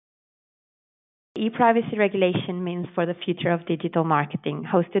E-Privacy Regulation Means for the Future of Digital Marketing,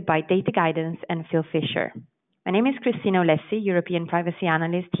 hosted by Data Guidance and Phil Fisher. My name is Christina Olessi, European Privacy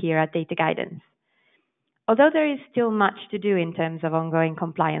Analyst here at Data Guidance. Although there is still much to do in terms of ongoing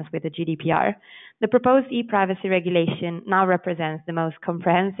compliance with the GDPR, the proposed e-privacy regulation now represents the most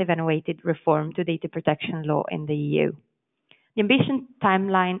comprehensive and awaited reform to data protection law in the EU. The ambitious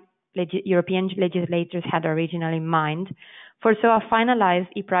timeline European legislators had originally in mind foresaw a finalized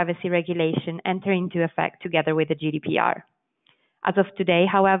e-privacy regulation enter into effect together with the GDPR. As of today,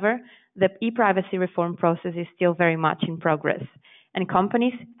 however, the e-privacy reform process is still very much in progress, and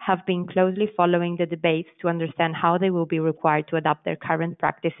companies have been closely following the debates to understand how they will be required to adapt their current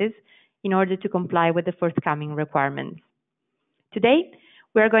practices in order to comply with the forthcoming requirements. Today,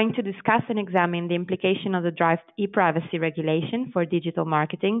 we are going to discuss and examine the implication of the draft e-privacy regulation for digital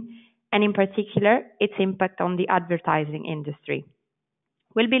marketing, and in particular, its impact on the advertising industry.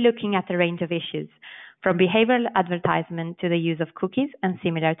 We'll be looking at a range of issues, from behavioral advertisement to the use of cookies and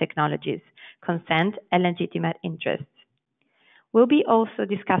similar technologies, consent and legitimate interests. We'll be also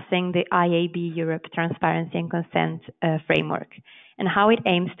discussing the IAB Europe Transparency and Consent Framework and how it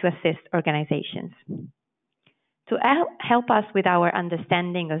aims to assist organizations. To help us with our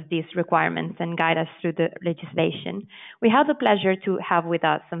understanding of these requirements and guide us through the legislation, we have the pleasure to have with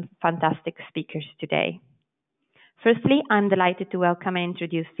us some fantastic speakers today. Firstly, I'm delighted to welcome and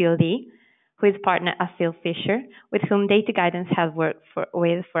introduce Phil Lee, who is partner at Phil Fisher, with whom Data Guidance has worked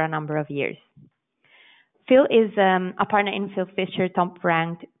for a number of years. Phil is a partner in Phil Fisher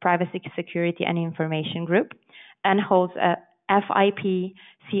top-ranked Privacy, Security and Information Group and holds a FIP,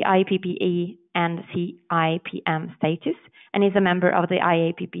 CIPPE and CIPM status, and is a member of the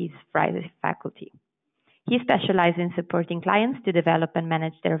IAPP's privacy faculty. He specializes in supporting clients to develop and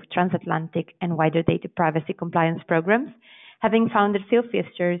manage their transatlantic and wider data privacy compliance programs, having founded Phil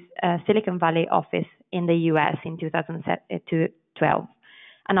Fisher's Silicon Valley office in the US in 2012,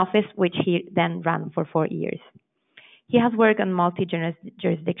 an office which he then ran for 4 years. He has worked on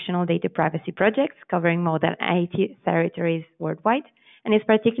multi-jurisdictional data privacy projects covering more than 80 territories worldwide, and is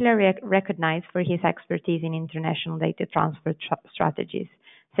particularly recognized for his expertise in international data transfer strategies,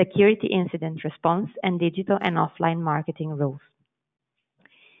 security incident response, and digital and offline marketing rules.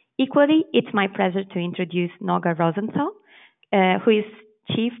 Equally, it's my pleasure to introduce Noga Rosenthal, who is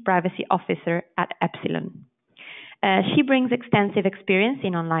Chief Privacy Officer at Epsilon. She brings extensive experience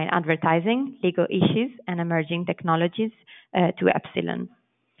in online advertising, legal issues, and emerging technologies to Epsilon.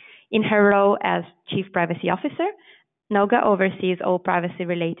 In her role as Chief Privacy Officer, Noga oversees all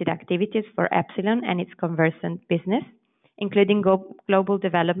privacy-related activities for Epsilon and its conversant business, including global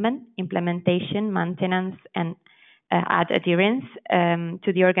development, implementation, maintenance, and ad adherence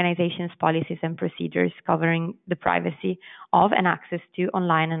to the organization's policies and procedures covering the privacy of and access to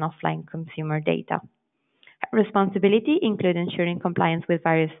online and offline consumer data. Responsibility include ensuring compliance with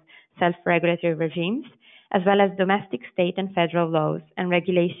various self-regulatory regimes, as well as domestic, state, and federal laws and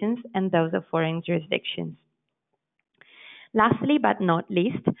regulations and those of foreign jurisdictions. Lastly, but not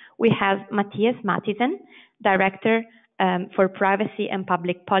least, we have Matthias Mattisen, Director for Privacy and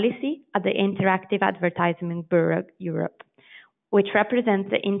Public Policy at the Interactive Advertising Bureau Europe, which represents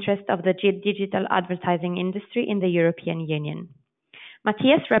the interest of the digital advertising industry in the European Union.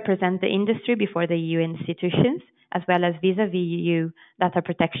 Matthias represents the industry before the EU institutions, as well as vis-à-vis EU data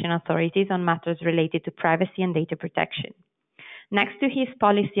protection authorities on matters related to privacy and data protection. Next to his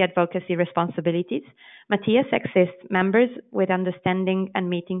policy advocacy responsibilities, Matthias assists members with understanding and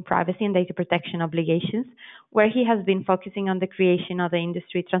meeting privacy and data protection obligations, where he has been focusing on the creation of the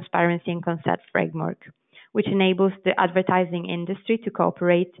industry transparency and consent framework, which enables the advertising industry to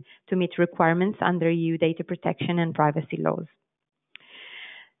cooperate to meet requirements under EU data protection and privacy laws.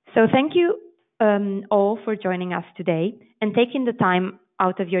 So thank you all for joining us today and taking the time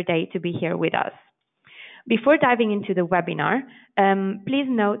out of your day to be here with us. Before diving into the webinar, please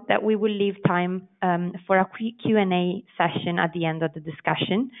note that we will leave time for a Q&A session at the end of the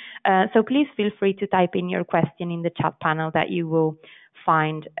discussion. So please feel free to type in your question in the chat panel that you will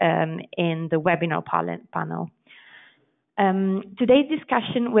find in the webinar panel. Today's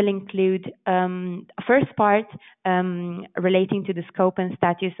discussion will include a first part relating to the scope and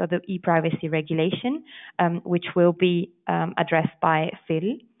status of the e-privacy regulation, which will be addressed by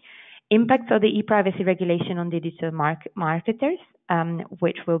Phil. Impacts of the e-privacy regulation on digital marketers,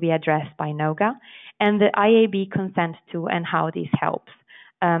 which will be addressed by Noga, and the IAB consent tool and how this helps,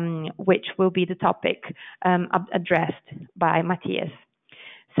 which will be the topic addressed by Matthias.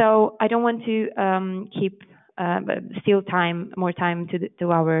 So I don't want to keep steal more time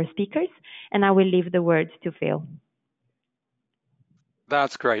to our speakers, and I will leave the words to Phil.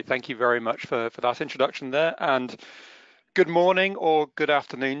 That's great. Thank you very much for that introduction there. And good morning or good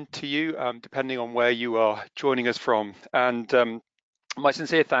afternoon to you, depending on where you are joining us from. And my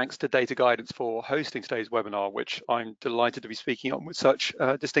sincere thanks to Data Guidance for hosting today's webinar, which I'm delighted to be speaking on with such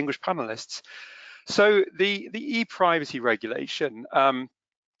distinguished panelists. So the e-privacy regulation,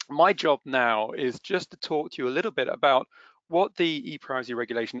 my job now is just to talk to you a little bit about what the e-privacy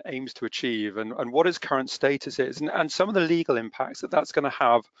regulation aims to achieve and what its current status is and some of the legal impacts that that's going to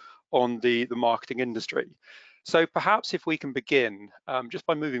have on the marketing industry. So perhaps if we can begin just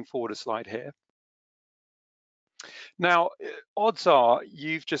by moving forward a slide here. Now, odds are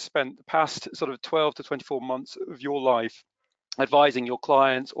you've just spent the past sort of 12 to 24 months of your life advising your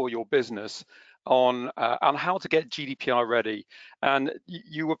clients or your business on how to get GDPR ready, and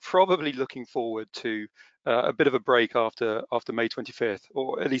you were probably looking forward to a bit of a break after May 25th,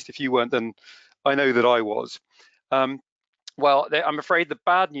 or at least if you weren't, then I know that I was. Well, I'm afraid the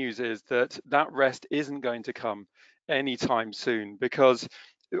bad news is that that rest isn't going to come anytime soon, because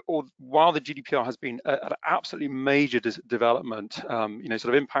while the GDPR has been an absolutely major development,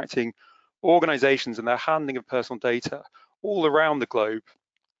 sort of impacting organizations and their handling of personal data all around the globe,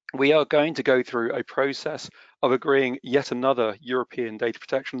 we are going to go through a process of agreeing yet another European data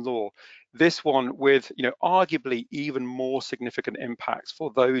protection law. This one with, arguably even more significant impacts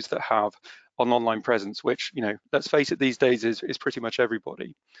for those that have an online presence, which, let's face it, these days is pretty much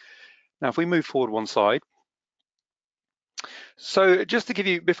everybody. Now, if we move forward one slide. So just to give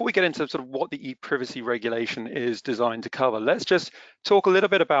you, before we get into sort of what the e-privacy regulation is designed to cover, let's just talk a little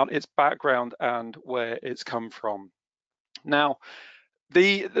bit about its background and where it's come from. Now,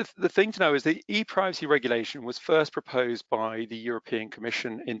 the thing to know is the e-privacy regulation was first proposed by the European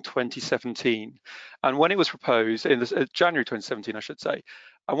Commission in 2017. And when it was proposed, in January 2017, I should say,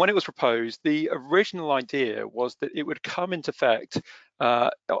 and when it was proposed, the original idea was that it would come into effect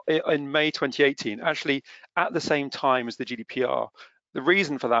in May 2018, actually at the same time as the GDPR. The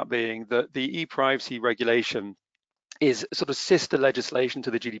reason for that being that the e-privacy regulation is sort of sister legislation to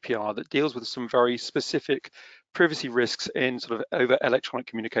the GDPR that deals with some very specific privacy risks in sort of over electronic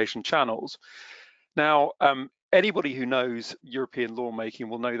communication channels. Now, anybody who knows European lawmaking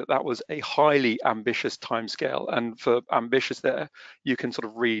will know that that was a highly ambitious timescale, and for ambitious there, you can sort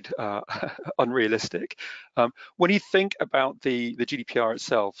of read unrealistic. When you think about the GDPR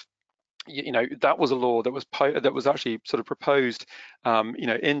itself, that was a law that was actually sort of proposed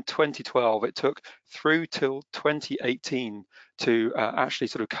in 2012. It took through till 2018 to actually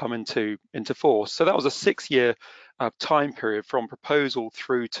sort of come into force. So that was a 6-year time period from proposal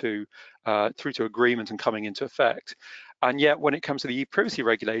through to agreement and coming into effect. And yet when it comes to the e-privacy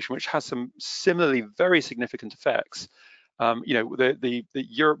regulation, which has some similarly very significant effects, the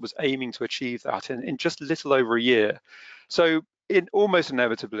Europe was aiming to achieve that in just a little over a year. So almost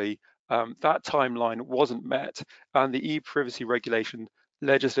inevitably, that timeline wasn't met, and the e-privacy regulation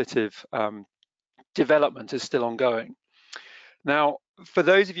legislative development is still ongoing. Now, for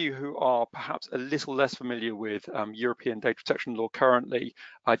those of you who are perhaps a little less familiar with European data protection law currently,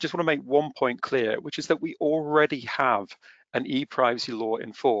 I just want to make one point clear, which is that we already have an e-privacy law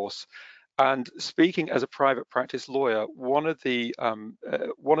in force. And speaking as a private practice lawyer, one of the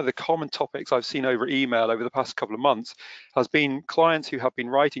common topics I've seen over email over the past couple of months has been clients who have been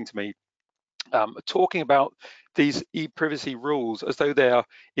writing to me talking about these e-privacy rules as though they are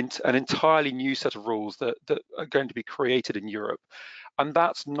an entirely new set of rules that are going to be created in Europe. And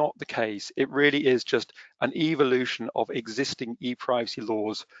that's not the case. It really is just an evolution of existing e-privacy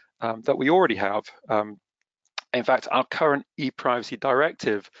laws that we already have. In fact, our current e-privacy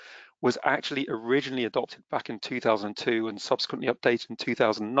directive was actually originally adopted back in 2002 and subsequently updated in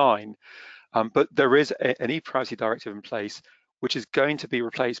 2009. But there is an e-privacy directive in place which is going to be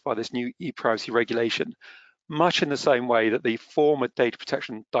replaced by this new e-privacy regulation, much in the same way that the former data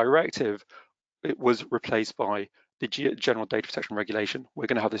protection directive was replaced by the general data protection regulation. We're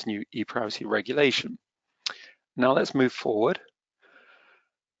going to have this new e-privacy regulation. Now let's move forward.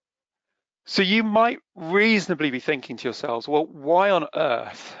 So you might reasonably be thinking to yourselves, well, why on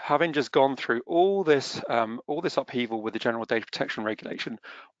earth, having just gone through all this upheaval with the general data protection regulation,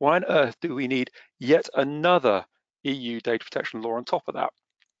 why on earth do we need yet another EU data protection law on top of that?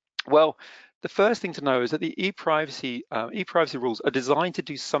 Well, the first thing to know is that the e-privacy rules are designed to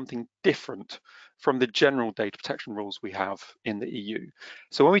do something different from the general data protection rules we have in the EU.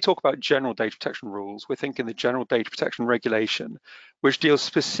 So when we talk about general data protection rules, we're thinking the general data protection regulation, which deals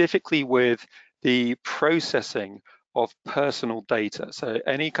specifically with the processing of personal data. So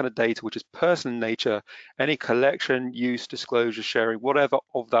any kind of data which is personal in nature, any collection, use, disclosure, sharing, whatever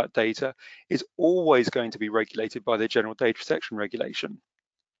of that data is always going to be regulated by the General Data Protection Regulation.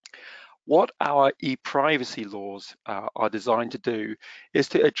 What our e-privacy laws are designed to do is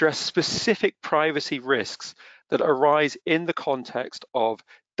to address specific privacy risks that arise in the context of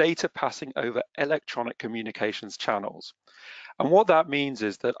data passing over electronic communications channels. And what that means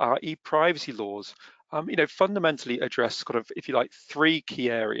is that our e-privacy laws, fundamentally address kind of, if you like, three key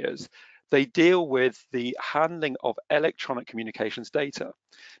areas. They deal with the handling of electronic communications data.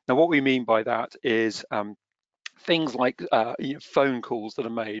 Now, what we mean by that is things like phone calls that are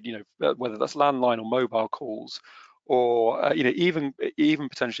made, whether that's landline or mobile calls, or even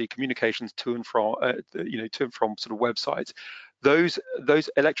potentially communications to and from sort of websites. Those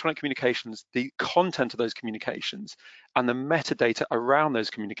electronic communications, the content of those communications, and the metadata around those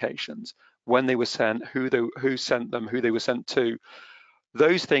communications, when they were sent, who sent them, who they were sent to,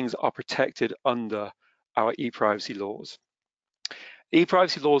 those things are protected under our e-privacy laws.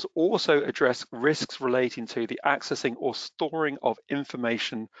 E-privacy laws also address risks relating to the accessing or storing of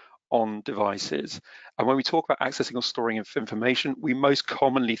information on devices. And when we talk about accessing or storing of information, we most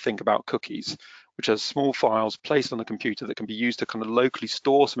commonly think about cookies, which are small files placed on a computer that can be used to kind of locally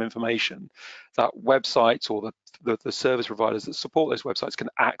store some information that websites or the service providers that support those websites can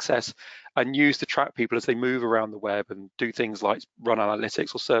access and use to track people as they move around the web and do things like run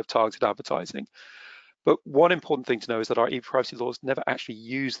analytics or serve targeted advertising. But one important thing to know is that our e-privacy laws never actually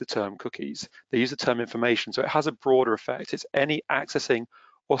use the term cookies. They use the term information, so it has a broader effect. It's any accessing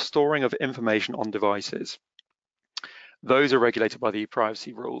or storing of information on devices. Those are regulated by the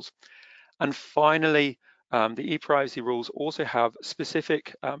e-privacy rules. And finally, the e-privacy rules also have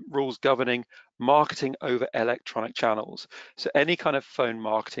specific rules governing marketing over electronic channels. So any kind of phone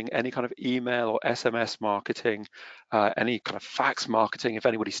marketing, any kind of email or SMS marketing, any kind of fax marketing, if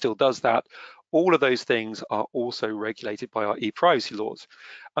anybody still does that, all of those things are also regulated by our e-privacy laws.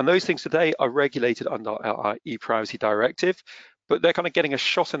 And those things today are regulated under our e-privacy directive, but they're kind of getting a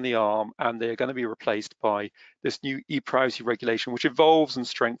shot in the arm, and they're going to be replaced by this new e-privacy regulation, which evolves and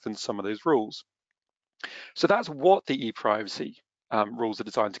strengthens some of those rules. So that's what the e-privacy rules are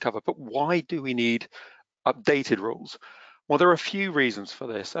designed to cover. But why do we need updated rules? Well, there are a few reasons for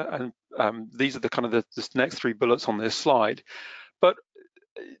this, and these are the kind of the next three bullets on this slide. But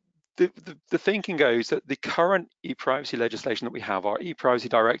the thinking goes that the current e-privacy legislation that we have, our e-privacy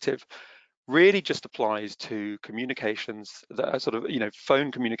directive, really just applies to communications that are sort of,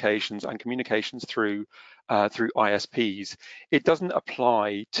 phone communications and communications through ISPs. It doesn't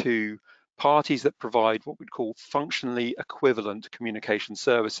apply to parties that provide what we'd call functionally equivalent communication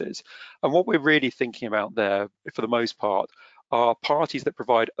services. And what we're really thinking about there, for the most part, are parties that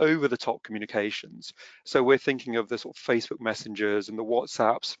provide over-the-top communications. So we're thinking of the sort of Facebook messengers and the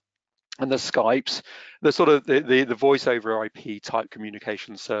WhatsApps and the Skypes, the sort of the voice over IP type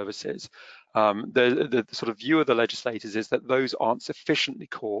communication services. The sort of view of the legislators is that those aren't sufficiently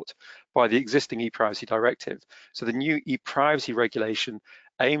caught by the existing e-privacy directive. So the new e-privacy regulation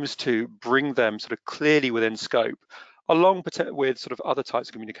aims to bring them sort of clearly within scope, along with sort of other types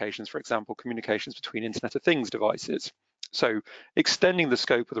of communications, for example, communications between Internet of Things devices. So extending the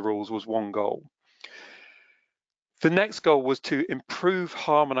scope of the rules was one goal. The next goal was to improve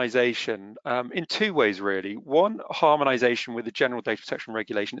harmonization in two ways, really. One, harmonization with the General Data Protection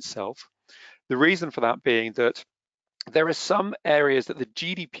Regulation itself. The reason for that being that there are some areas that the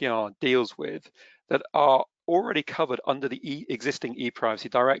GDPR deals with that are already covered under the existing e-privacy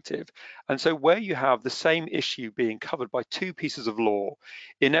directive. And so where you have the same issue being covered by two pieces of law,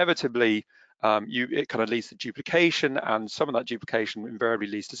 inevitably, it kind of leads to duplication, and some of that duplication invariably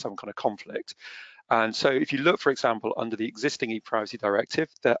leads to some kind of conflict. And so if you look, for example, under the existing e-privacy directive,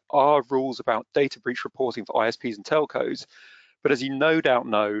 there are rules about data breach reporting for ISPs and telcos. But as you no doubt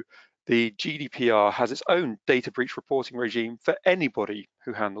know, the GDPR has its own data breach reporting regime for anybody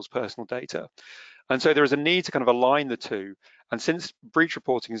who handles personal data. And so there is a need to kind of align the two. And since breach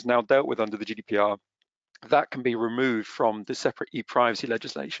reporting is now dealt with under the GDPR, that can be removed from the separate e-privacy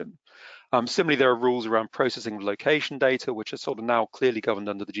legislation. Similarly, there are rules around processing of location data, which are sort of now clearly governed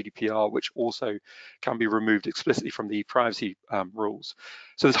under the GDPR, which also can be removed explicitly from the e-privacy rules.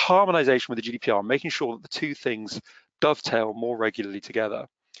 So there's harmonization with the GDPR, making sure that the two things dovetail more regularly together.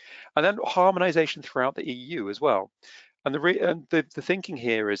 And then harmonization throughout the EU as well. And the thinking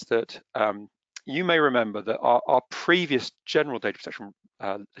here is that you may remember that our previous general data protection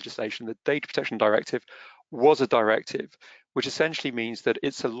legislation, the Data Protection Directive, was a directive, which essentially means that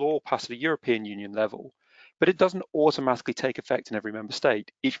it's a law passed at a European Union level, but it doesn't automatically take effect in every member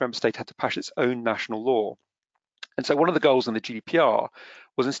state. Each member state had to pass its own national law. And so one of the goals in the GDPR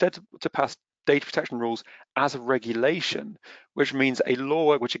was instead to pass data protection rules as a regulation, which means a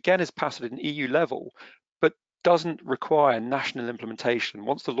law which again is passed at an EU level, but doesn't require national implementation.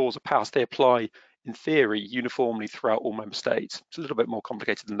 Once the laws are passed, they apply in theory uniformly throughout all member states. It's a little bit more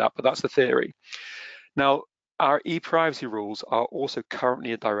complicated than that, but that's the theory. Now, our e-privacy rules are also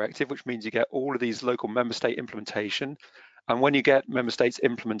currently a directive, which means you get all of these local member state implementation. And when you get member states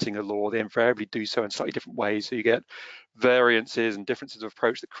implementing a law, they invariably do so in slightly different ways. So you get variances and differences of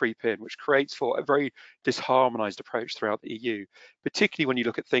approach that creep in, which creates for a very disharmonized approach throughout the EU, particularly when you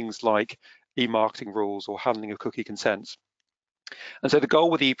look at things like e-marketing rules or handling of cookie consents. And so the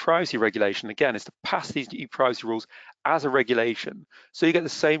goal with the e-privacy regulation, again, is to pass these e-privacy rules as a regulation. So you get the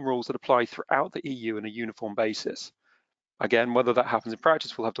same rules that apply throughout the EU on a uniform basis. Again, whether that happens in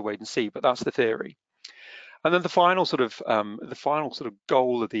practice, we'll have to wait and see, but that's the theory. And then the final sort of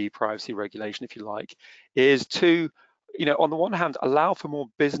goal of the privacy regulation, if you like, is to, on the one hand, allow for more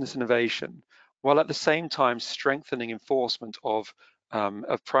business innovation, while at the same time strengthening enforcement of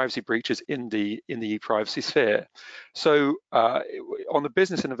privacy breaches in the e-privacy sphere. So on the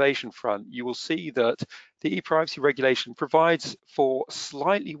business innovation front, you will see that the e-privacy regulation provides for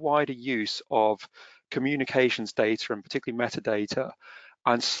slightly wider use of communications data and particularly metadata,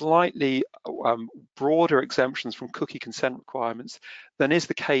 and slightly broader exemptions from cookie consent requirements than is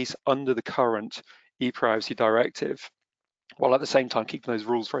the case under the current e-privacy directive, while at the same time keeping those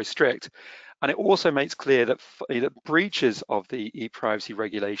rules very strict. And it also makes clear that breaches of the e-privacy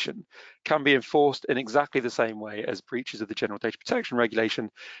regulation can be enforced in exactly the same way as breaches of the General Data Protection Regulation,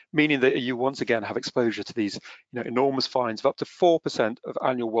 meaning that you once again have exposure to these enormous fines of up to 4% of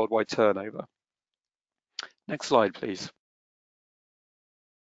annual worldwide turnover. Next slide, please.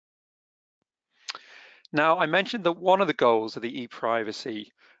 Now, I mentioned that one of the goals of the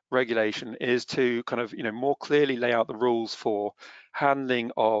e-privacy regulation is to kind of, more clearly lay out the rules for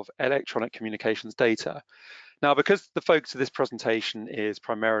handling of electronic communications data. Now, because the focus of this presentation is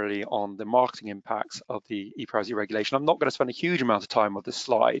primarily on the marketing impacts of the e-privacy regulation, I'm not going to spend a huge amount of time on this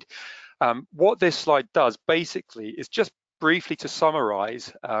slide. What this slide does basically is just briefly to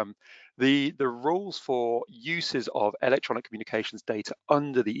summarize the rules for uses of electronic communications data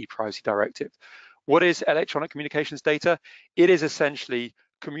under the e-privacy directive. What is electronic communications data? It is essentially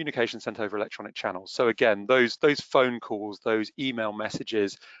communication sent over electronic channels. So again, those phone calls, those email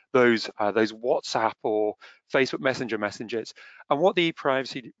messages, those WhatsApp or Facebook Messenger messages. And what the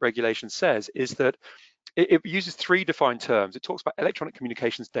e-privacy regulation says is that it uses three defined terms. It talks about electronic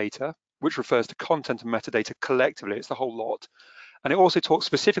communications data, which refers to content and metadata collectively. It's the whole lot. And it also talks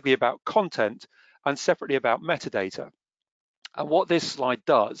specifically about content and separately about metadata. And what this slide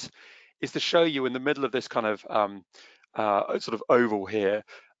does is to show you in the middle of this kind of sort of oval here,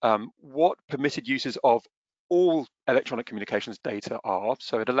 what permitted uses of all electronic communications data are.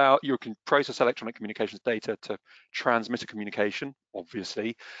 So you can process electronic communications data to transmit a communication,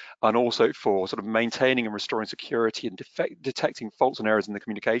 obviously, and also for sort of maintaining and restoring security and detecting faults and errors in the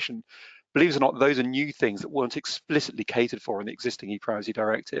communication. Believe it or not, those are new things that weren't explicitly catered for in the existing e-privacy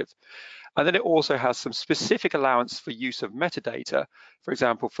directive. And then it also has some specific allowance for use of metadata, for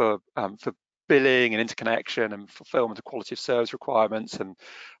example, for billing and interconnection and fulfillment of quality of service requirements and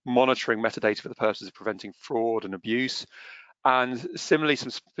monitoring metadata for the purposes of preventing fraud and abuse. And similarly,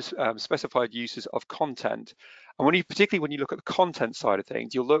 some specified uses of content. And particularly when you look at the content side of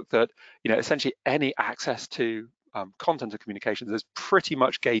things, you'll look that essentially any access to content of communications is pretty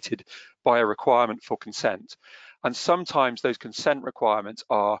much gated by a requirement for consent. And sometimes those consent requirements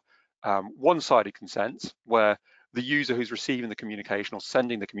are one-sided consents, where the user who's receiving the communication or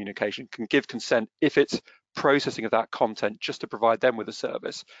sending the communication can give consent if it's processing of that content just to provide them with a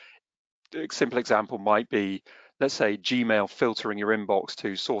service. A simple example might be, let's say, Gmail filtering your inbox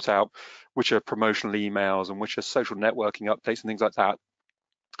to sort out which are promotional emails and which are social networking updates and things like that.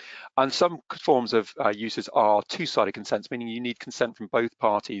 And some forms of uses are two-sided consents, meaning you need consent from both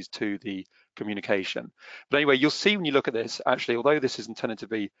parties to the communication. But anyway, you'll see when you look at this, actually, although this is intended to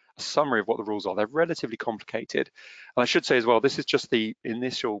be a summary of what the rules are, they're relatively complicated. And I should say as well, this is just the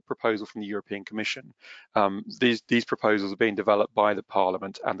initial proposal from the European Commission. These proposals are being developed by the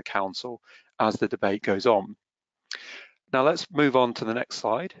Parliament and the Council as the debate goes on. Now let's move on to the next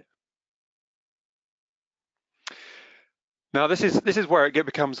slide. Now this is where it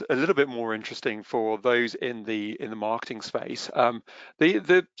becomes a little bit more interesting for those in the marketing space.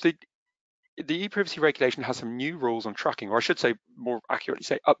 The e-privacy regulation has some new rules on tracking, or I should say, more accurately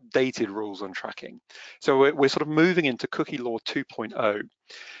say, updated rules on tracking. So we're sort of moving into Cookie Law 2.0.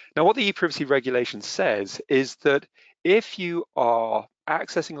 Now what the e-privacy regulation says is that if you are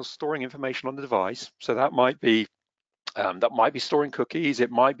accessing or storing information on the device, so that might be That might be storing cookies,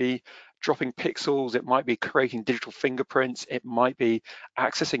 it might be dropping pixels, it might be creating digital fingerprints, it might be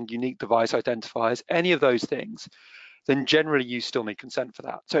accessing unique device identifiers, any of those things, then generally you still need consent for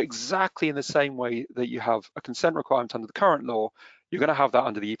that. So exactly in the same way that you have a consent requirement under the current law, you're going to have that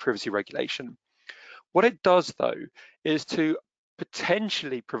under the e-privacy regulation. What it does, though, is to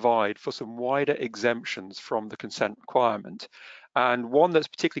potentially provide for some wider exemptions from the consent requirement. And one that's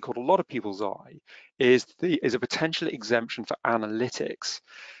particularly caught a lot of people's eye is a potential exemption for analytics.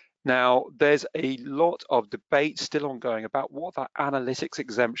 Now, there's a lot of debate still ongoing about what that analytics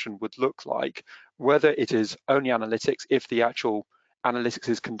exemption would look like, whether it is only analytics if the actual analytics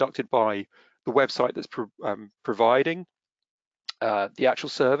is conducted by the website that's providing the actual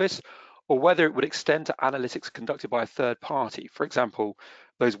service, or whether it would extend to analytics conducted by a third party, for example,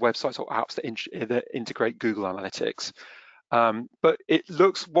 those websites or apps that integrate Google Analytics. But it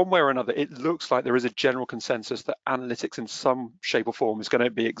looks, one way or another, it looks like there is a general consensus that analytics in some shape or form is going to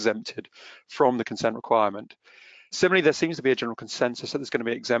be exempted from the consent requirement. Similarly, there seems to be a general consensus that there's going to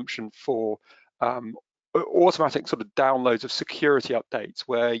be exemption for automatic sort of downloads of security updates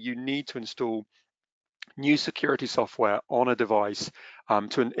where you need to install new security software on a device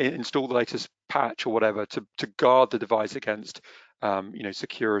to install the latest patch or whatever to guard the device against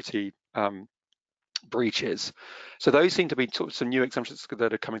security breaches. So those seem to be some new exemptions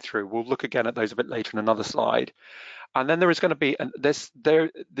that are coming through. We'll look again at those a bit later in another slide. And then there is going to be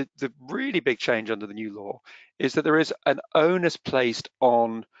the really big change under the new law is that there is an onus placed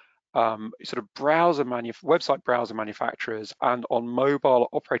on sort of website browser manufacturers and on mobile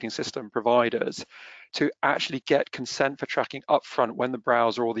operating system providers to actually get consent for tracking upfront when the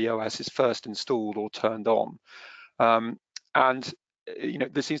browser or the OS is first installed or turned on. And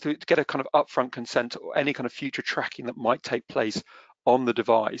there seems to get a kind of upfront consent or any kind of future tracking that might take place on the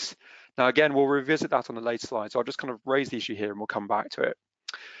device. Now, again, we'll revisit that on the later slide, so I'll just kind of raise the issue here and we'll come back to it.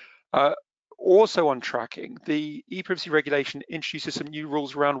 Also on tracking, the e-privacy regulation introduces some new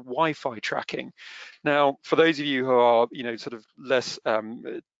rules around Wi-Fi tracking. Now, for those of you who are, sort of less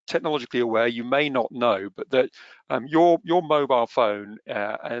technologically aware, you may not know, but that your mobile phone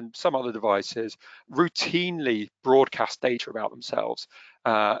and some other devices routinely broadcast data about themselves.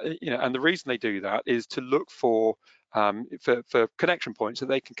 And the reason they do that is to look for connection points that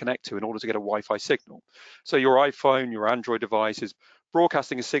they can connect to in order to get a Wi-Fi signal. So your iPhone, your Android device is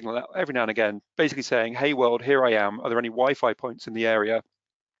broadcasting a signal every now and again, basically saying, hey world, here I am, are there any Wi-Fi points in the area?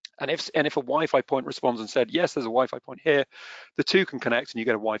 And if a Wi-Fi point responds and said, yes, there's a Wi-Fi point here, the two can connect and you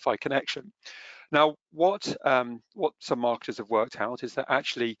get a Wi-Fi connection. Now, what some marketers have worked out is that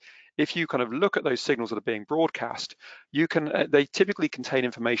actually, if you kind of look at those signals that are being broadcast, they typically contain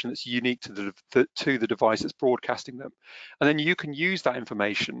information that's unique to the device that's broadcasting them. And then you can use that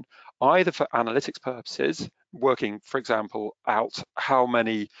information either for analytics purposes, working, for example, out how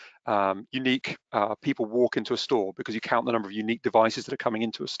many unique people walk into a store because you count the number of unique devices that are coming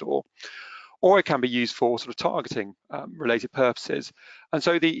into a store, or it can be used for sort of targeting related purposes. And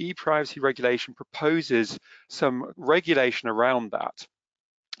so the e-privacy regulation proposes some regulation around that.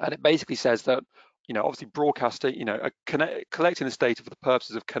 And it basically says that, obviously broadcasting, collecting this data for the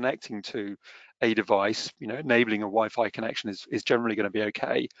purposes of connecting to a device, enabling a Wi-Fi connection is generally going to be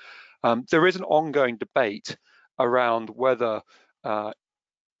okay. There is an ongoing debate around whether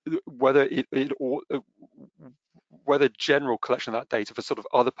general collection of that data for sort of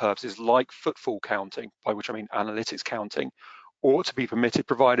other purposes like footfall counting, by which I mean analytics counting, ought to be permitted,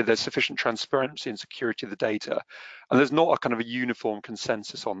 provided there's sufficient transparency and security of the data. And there's not a kind of a uniform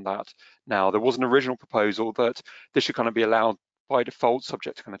consensus on that now. There was an original proposal that this should kind of be allowed by default,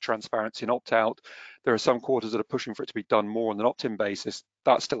 subject to kind of transparency and opt-out. There are some quarters that are pushing for it to be done more on an opt-in basis.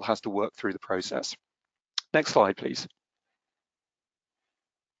 That still has to work through the process. Next slide, please.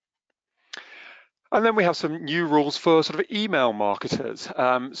 And then we have some new rules for sort of email marketers.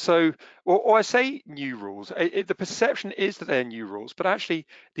 Or I say new rules, the perception is that they're new rules, but actually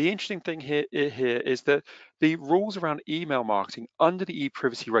the interesting thing here is that the rules around email marketing under the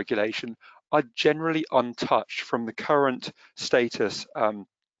e-privacy regulation are generally untouched from the current status under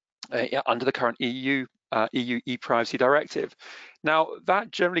the current EU e-privacy directive. Now,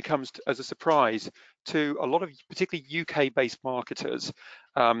 that generally comes as a surprise to a lot of particularly UK-based marketers,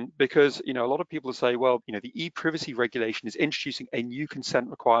 because a lot of people say, well, the e-privacy regulation is introducing a new consent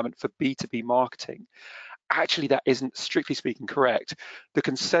requirement for B2B marketing. Actually, that isn't strictly speaking correct. The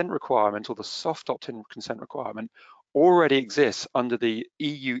consent requirement, or the soft opt-in consent requirement, already exists under the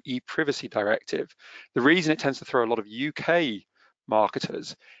EU e-privacy directive. The reason it tends to throw a lot of UK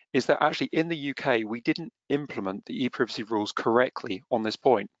marketers is that actually in the UK, we didn't implement the e-privacy rules correctly on this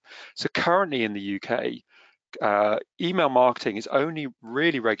point. So currently in the UK, email marketing is only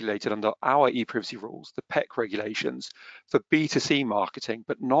really regulated under our e-privacy rules, the PEC regulations, for B2C marketing,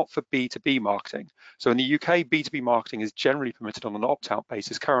 but not for B2B marketing. So in the UK, B2B marketing is generally permitted on an opt-out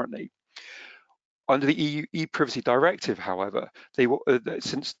basis currently. Under the EU e-privacy directive, however, they were,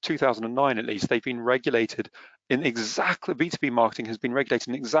 since 2009 at least, they've been regulated in exactly, B2B marketing has been regulated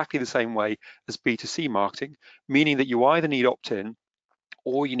in exactly the same way as B2C marketing, meaning that you either need opt-in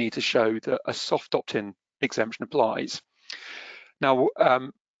or you need to show that a soft opt-in exemption applies. Now,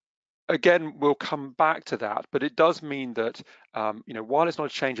 again, we'll come back to that, but it does mean that, while it's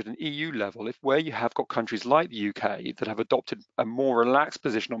not a change at an EU level, if where you have got countries like the UK that have adopted a more relaxed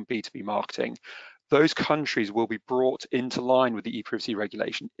position on B2B marketing, those countries will be brought into line with the e-privacy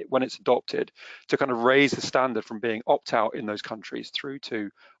regulation when it's adopted to kind of raise the standard from being opt-out in those countries through to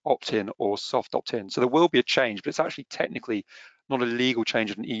opt-in or soft opt-in. So there will be a change, but it's actually technically not a legal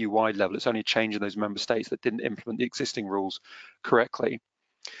change at an EU-wide level. It's only a change in those member states that didn't implement the existing rules correctly.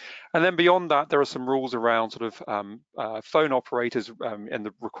 And then beyond that, there are some rules around sort of phone operators and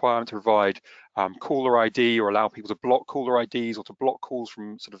the requirement to provide caller ID or allow people to block caller IDs or to block calls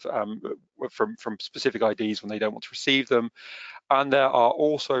from sort of from specific IDs when they don't want to receive them. And there are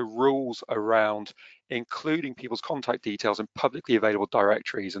also rules around including people's contact details in publicly available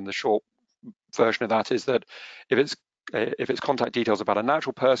directories. And the short version of that is that if it's contact details about a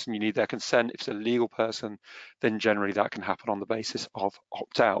natural person, you need their consent. If it's a legal person, then generally that can happen on the basis of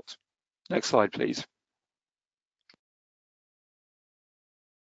opt-out. Next slide, please.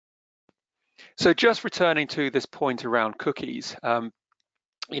 So just returning to this point around cookies, having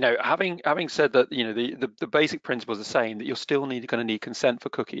said that, the basic principle is the same, that you're still going to need consent for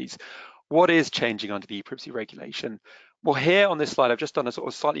cookies. What is changing under the e-privacy regulation? Well, here on this slide, I've just done a sort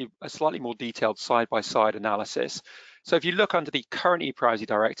of slightly more detailed side-by-side analysis. So if you look under the current e-privacy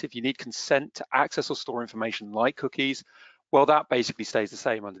directive, you need consent to access or store information like cookies. Well, that basically stays the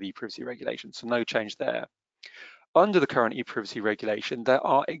same under the e-privacy regulation, so no change there. Under the current e-privacy regulation, there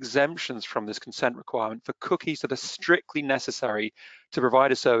are exemptions from this consent requirement for cookies that are strictly necessary to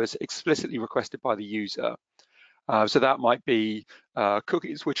provide a service explicitly requested by the user. So that might be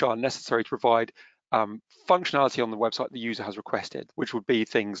cookies which are necessary to provide functionality on the website the user has requested, which would be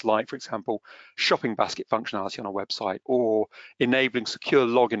things like, for example, shopping basket functionality on a website or enabling secure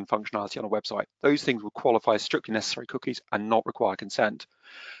login functionality on a website. Those things would qualify as strictly necessary cookies and not require consent.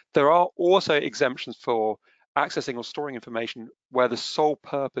 There are also exemptions for accessing or storing information where the sole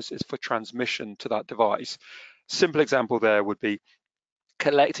purpose is for transmission to that device. Simple example there would be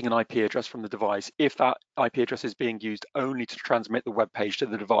collecting an IP address from the device. If that IP address is being used only to transmit the web page to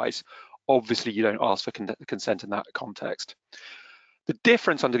the device, obviously you don't ask for consent in that context. The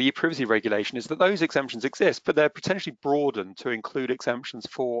difference under the e-privacy regulation is that those exemptions exist, but they're potentially broadened to include exemptions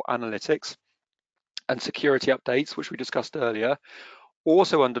for analytics and security updates, which we discussed earlier.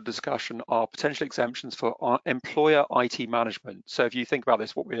 Also under discussion are potential exemptions for our employer IT management. So if you think about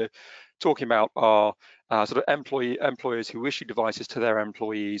this, what we're talking about are sort of employers who issue devices to their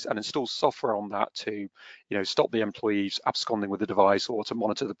employees and install software on that to, stop the employees absconding with the device or to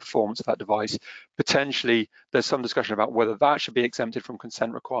monitor the performance of that device. Potentially, there's some discussion about whether that should be exempted from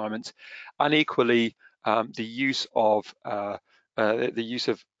consent requirements, and equally the use of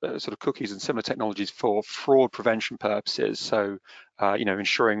sort of cookies and similar technologies for fraud prevention purposes. So,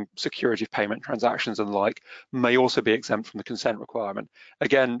 ensuring security of payment transactions and the like may also be exempt from the consent requirement.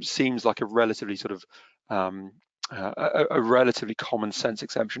 Again, seems like a relatively sort of a relatively common sense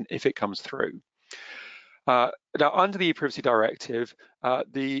exemption if it comes through. Now, under the e-privacy directive,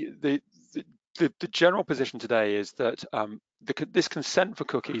 the general position today is that this consent for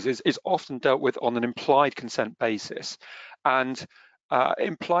cookies is often dealt with on an implied consent basis, and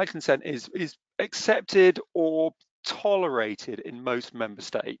implied consent is accepted or tolerated in most member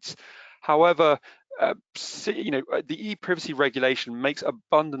states. However, the e-privacy regulation makes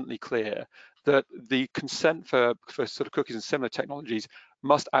abundantly clear that the consent for sort of cookies and similar technologies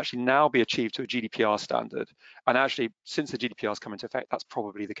must actually now be achieved to a GDPR standard. And actually, since the GDPR has come into effect, that's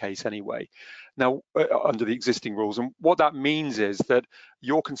probably the case anyway, now under the existing rules. And what that means is that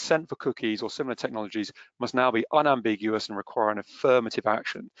your consent for cookies or similar technologies must now be unambiguous and require an affirmative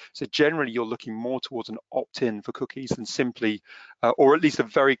action. So generally, you're looking more towards an opt-in for cookies than simply, or at least a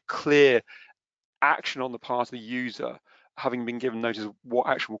very clear action on the part of the user, having been given notice of what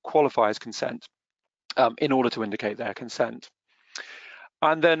action will qualify as consent in order to indicate their consent.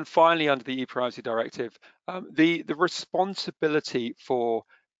 And then finally, under the e-privacy directive, the responsibility for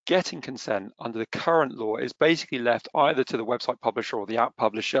getting consent under the current law is basically left either to the website publisher or the app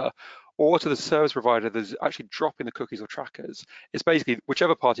publisher, or to the service provider that's actually dropping the cookies or trackers. It's basically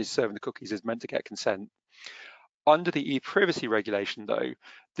whichever party is serving the cookies is meant to get consent. Under the e-privacy regulation, though,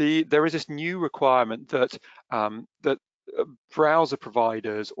 there is this new requirement that browser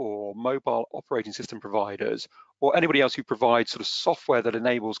providers or mobile operating system providers or anybody else who provides sort of software that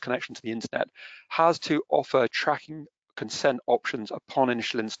enables connection to the internet has to offer tracking consent options upon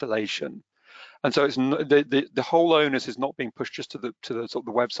initial installation. And so it's the whole onus is not being pushed just to the sort of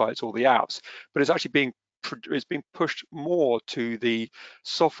the websites or the apps, but it's actually being pushed more to the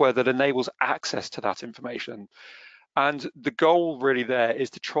software that enables access to that information. And the goal really there is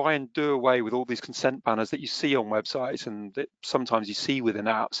to try and do away with all these consent banners that you see on websites and that sometimes you see within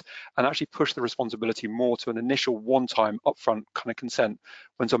apps, and actually push the responsibility more to an initial one-time upfront kind of consent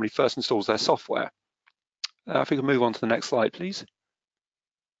when somebody first installs their software. If we can move on to the next slide, please.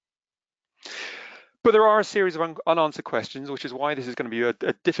 But there are a series of unanswered questions, which is why this is going to be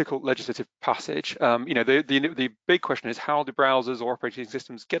a difficult legislative passage. The big question is, how do browsers or operating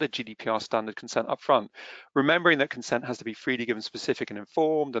systems get a GDPR standard consent up front? Remembering that consent has to be freely given, specific and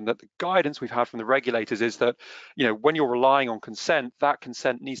informed, and that the guidance we've had from the regulators is that, when you're relying on consent, that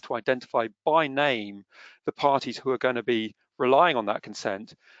consent needs to identify by name the parties who are going to be relying on that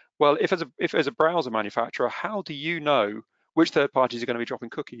consent. Well, if as a browser manufacturer, how do you know which third parties are going to be dropping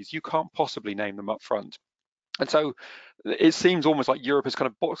cookies? You can't possibly name them up front. And so it seems almost like Europe has kind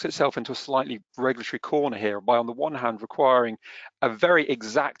of boxed itself into a slightly regulatory corner here by, on the one hand, requiring a very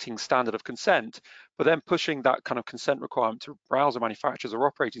exacting standard of consent, but then pushing that kind of consent requirement to browser manufacturers or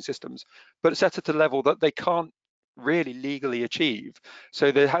operating systems, but set at a level that they can't really legally achieve.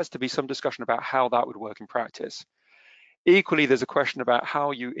 So there has to be some discussion about how that would work in practice. Equally, there's a question about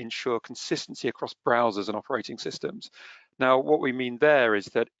how you ensure consistency across browsers and operating systems. Now, what we mean there is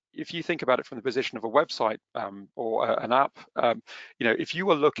that if you think about it from the position of a website or an app, if you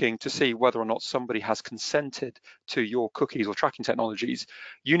are looking to see whether or not somebody has consented to your cookies or tracking technologies,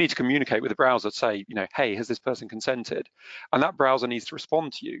 you need to communicate with the browser to say, hey, has this person consented? And that browser needs to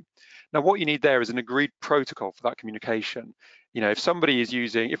respond to you. Now, what you need there is an agreed protocol for that communication. If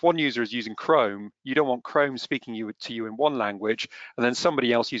one user is using Chrome, you don't want Chrome speaking to you in one language and then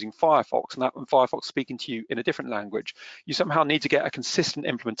somebody else using Firefox and Firefox speaking to you in a different language. You somehow need to get a consistent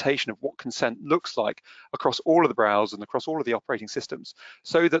implementation of what consent looks like across all of the browsers and across all of the operating systems,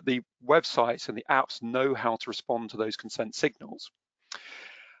 so that the websites and the apps know how to respond to those consent signals.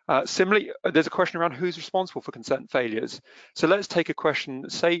 Similarly, there's a question around who's responsible for consent failures. So let's take a question,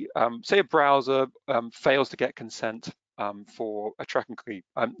 say a browser fails to get consent for a tracking cookie.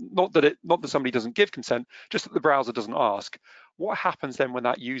 Not that somebody doesn't give consent, just that the browser doesn't ask. What happens then when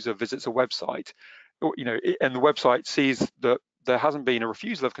that user visits a website, and the website sees that there hasn't been a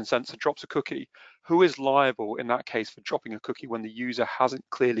refusal of consent, so drops a cookie? Who is liable in that case for dropping a cookie when the user hasn't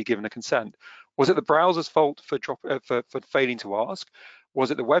clearly given a consent? Was it the browser's fault for failing to ask?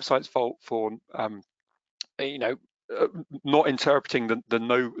 Was it the website's fault for not interpreting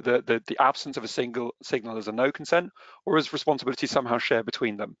the absence of a single signal as a no consent, or is responsibility somehow shared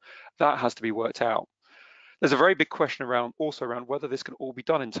between them? That has to be worked out. There's a very big question around whether this can all be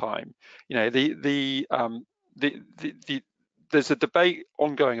done in time. There's a debate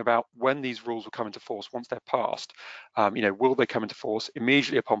ongoing about when these rules will come into force once they're passed. Will they come into force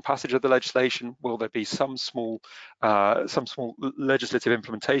immediately upon passage of the legislation? Will there be some small legislative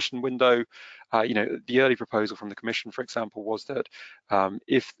implementation window? The early proposal from the Commission, for example, was that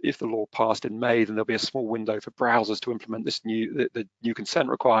if the law passed in May, then there'll be a small window for browsers to implement the new consent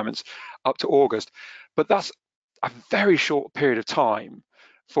requirements up to August. But that's a very short period of time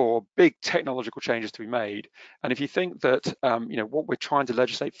for big technological changes to be made. And if you think that what we're trying to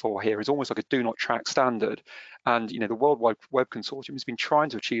legislate for here is almost like a do not track standard, and the World Wide Web Consortium has been trying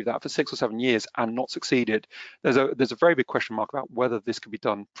to achieve that for 6 or 7 years and not succeeded, there's a very big question mark about whether this could be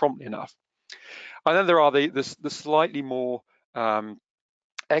done promptly enough. And then there are the slightly more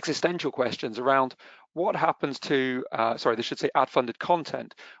existential questions around what happens to, ad-funded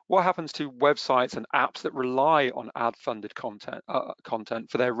content. What happens to websites and apps that rely on ad-funded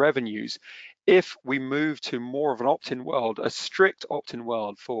content for their revenues if we move to more of an opt-in world, a strict opt-in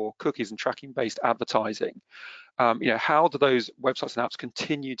world for cookies and tracking-based advertising? How do those websites and apps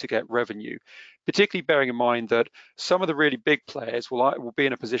continue to get revenue? Particularly bearing in mind that some of the really big players will be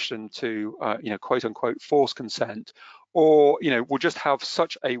in a position to, quote unquote, force consent, or will just have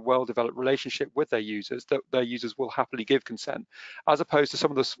such a well-developed relationship with their users that their users will happily give consent, as opposed to some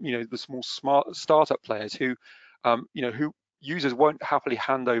of the the small smart startup players who users won't happily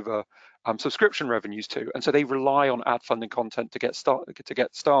hand over subscription revenues to, and so they rely on ad-funded content to get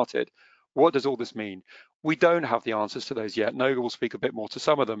started. What does all this mean? We don't have the answers to those yet. Noga will speak a bit more to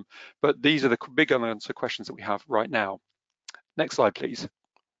some of them, but these are the big unanswered questions that we have right now. Next slide, please.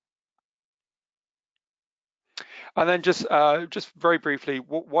 And then just very briefly,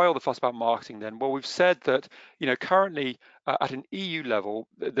 why all the fuss about marketing then? Well, we've said that, currently at an EU level,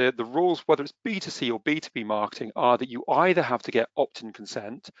 the rules, whether it's B2C or B2B marketing, are that you either have to get opt-in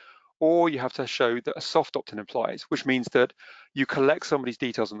consent or you have to show that a soft opt-in applies, which means that you collect somebody's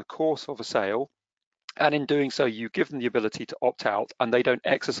details in the course of a sale, and in doing so, you give them the ability to opt out and they don't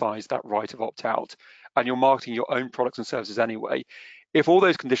exercise that right of opt out. And you're marketing your own products and services anyway. If all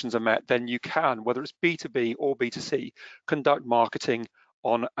those conditions are met, then you can, whether it's B2B or B2C, conduct marketing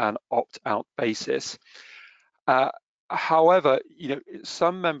on an opt out basis. However,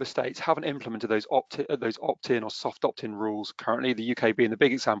 some member states haven't implemented those opt-in or soft opt-in rules currently, the UK being the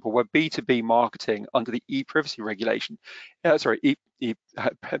big example, where B2B marketing under the e-privacy regulation,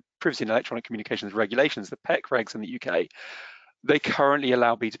 Privacy and Electronic Communications Regulations, the PEC regs in the UK, they currently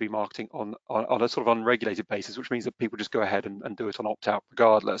allow B2B marketing on a sort of unregulated basis, which means that people just go ahead and do it on opt-out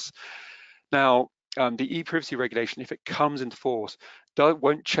regardless. Now, the e-privacy regulation, if it comes into force,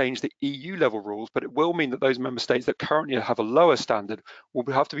 won't change the EU level rules, but it will mean that those member states that currently have a lower standard will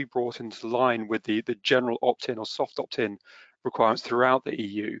have to be brought into line with the general opt-in or soft opt-in requirements throughout the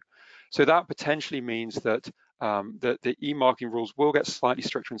EU. So that potentially means that the e-marketing rules will get slightly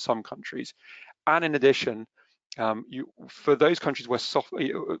stricter in some countries. And in addition, for those countries where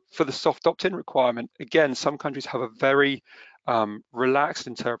for the soft opt-in requirement, again, some countries have a very relaxed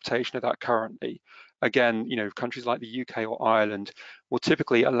interpretation of that currently. Again, countries like the UK or Ireland will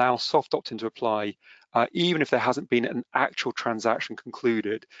typically allow soft opt-in to apply, even if there hasn't been an actual transaction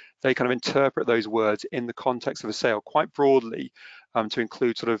concluded. They kind of interpret those words in the context of a sale quite broadly to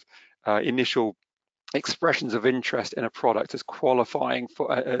include sort of initial expressions of interest in a product as qualifying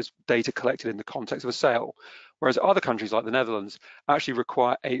for as data collected in the context of a sale, whereas other countries like the Netherlands actually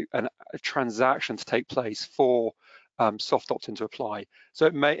require a transaction to take place for soft opt-in to apply. So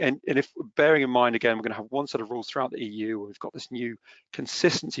it may, and if bearing in mind, again, we're going to have one set of rules throughout the EU, we've got this new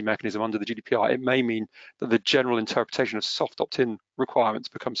consistency mechanism under the GDPR, it may mean that the general interpretation of soft opt-in requirements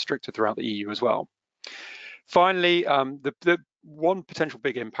becomes stricter throughout the EU as well. Finally, the one potential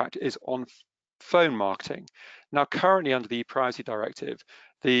big impact is on phone marketing. Now, currently under the e-privacy directive,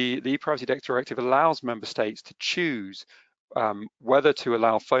 the e-privacy directive allows member states to choose whether to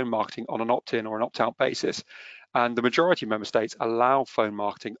allow phone marketing on an opt-in or an opt-out basis. And the majority of member states allow phone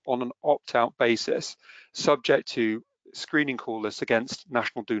marketing on an opt-out basis, subject to screening call lists against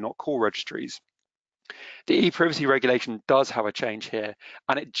national do not call registries. The e-privacy regulation does have a change here,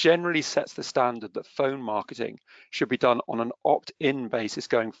 and it generally sets the standard that phone marketing should be done on an opt-in basis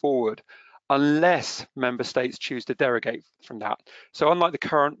going forward, unless member states choose to derogate from that. So unlike the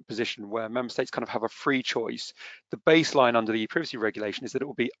current position where member states kind of have a free choice, the baseline under the e-privacy regulation is that it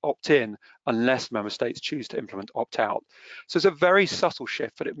will be opt-in unless member states choose to implement opt-out. So it's a very subtle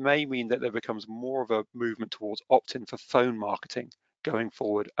shift, but it may mean that there becomes more of a movement towards opt-in for phone marketing going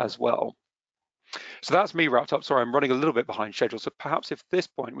forward as well. So that's me wrapped up. Sorry, I'm running a little bit behind schedule. So perhaps if at this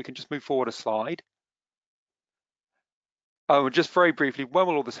point we can just move forward a slide. Just very briefly, when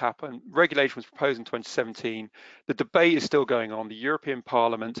will all this happen? Regulation was proposed in 2017. The debate is still going on. The European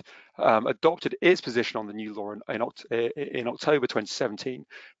Parliament adopted its position on the new law in October 2017,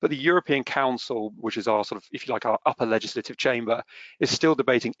 but the European Council, which is our sort of, if you like, our upper legislative chamber, is still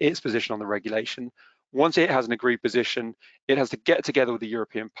debating its position on the regulation. Once it has an agreed position, it has to get together with the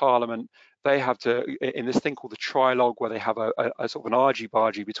European Parliament. They have to, in this thing called the trilogue, where they have a sort of an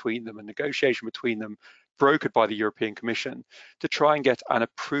argy-bargy between them, a negotiation between them, brokered by the European Commission, to try and get an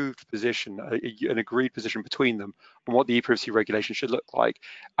approved position, an agreed position between them on what the e-privacy regulation should look like.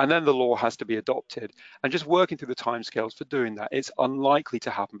 And then the law has to be adopted. And just working through the timescales for doing that, it's unlikely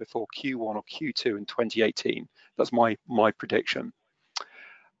to happen before Q1 or Q2 in 2018. That's my prediction.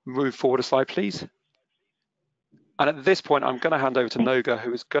 Move forward a slide, please. And at this point, I'm going to hand over to Noga,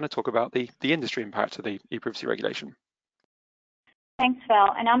 who is going to talk about the industry impact of the e-privacy regulation. Thanks,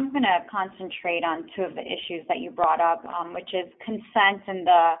 Phil. And I'm going to concentrate on two of the issues that you brought up, which is consent in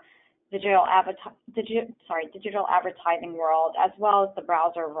the digital advertising world, as well as the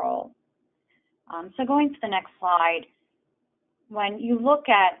browser role. So going to the next slide, when you look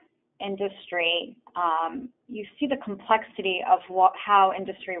at industry, you see the complexity of how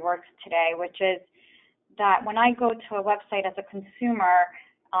industry works today, which is that when I go to a website as a consumer,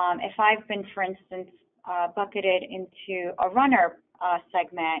 if I've been, for instance, bucketed into a runner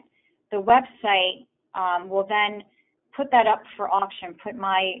segment, the website will then put that up for auction, put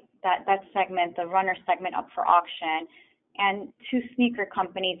that segment, the runner segment, up for auction, and two sneaker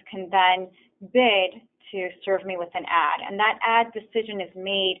companies can then bid to serve me with an ad. And that ad decision is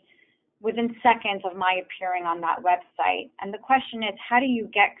made within seconds of my appearing on that website. And the question is, how do you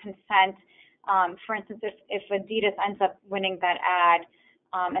get consent For instance, if Adidas ends up winning that ad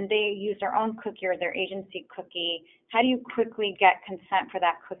and they use their own cookie or their agency cookie, how do you quickly get consent for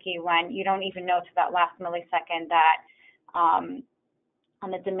that cookie when you don't even know to that last millisecond that on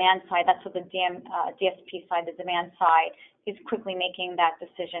the demand side, that's what the DSP side, the demand side, is quickly making that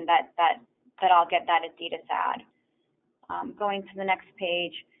decision that I'll get that Adidas ad. Going to the next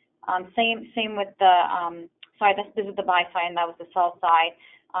page, same with the, sorry, this is the buy side and that was the sell side.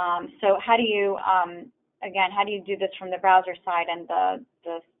 So how do you, again, how do you do this from the browser side and the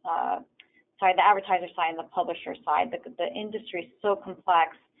advertiser side and the publisher side? The industry is so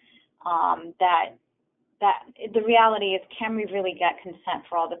complex that the reality is, can we really get consent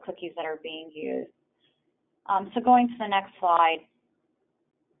for all the cookies that are being used? So going to the next slide.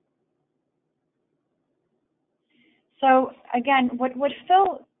 So again, what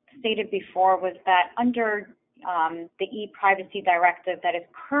Phil stated before was that under the e-privacy directive that is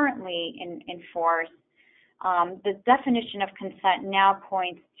currently in force, the definition of consent now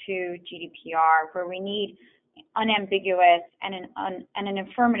points to GDPR, where we need unambiguous and an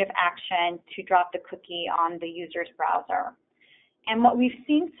affirmative action to drop the cookie on the user's browser. And what we've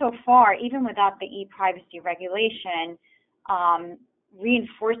seen so far, even without the e-privacy regulation,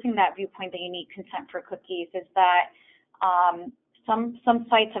 reinforcing that viewpoint that you need consent for cookies, is that some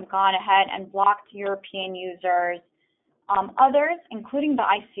sites have gone ahead and blocked European users. Others, including the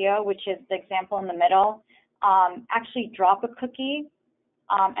ICO, which is the example in the middle, actually drop a cookie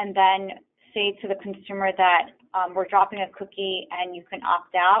and then say to the consumer that we're dropping a cookie and you can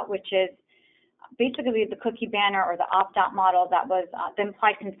opt out, which is basically the cookie banner or the opt-out model that was the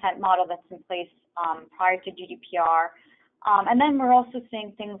implied consent model that's in place prior to GDPR. And then we're also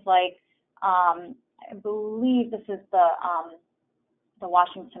seeing things like, I believe this is the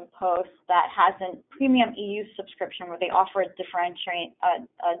Washington Post that has a premium EU subscription where they offer a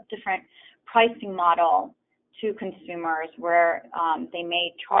different pricing model to consumers, where they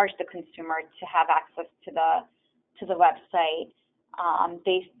may charge the consumer to have access to the website.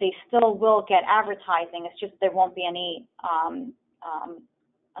 They still will get advertising. It's just there won't be any.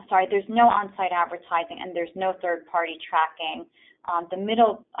 There's no on-site advertising and there's no third-party tracking. The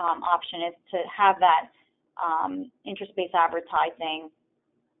middle option is to have that interest-based advertising,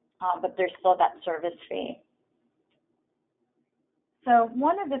 but there's still that service fee. So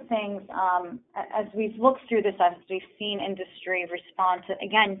one of the things, as we've looked through this, as we've seen industry respond to,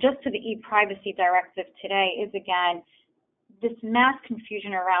 again, just to the e-privacy directive today, is again this mass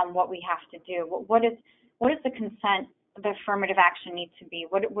confusion around what we have to do. What is the consent, the affirmative action need to be?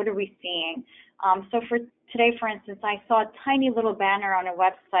 What are we seeing? So for today, for instance, I saw a tiny little banner on a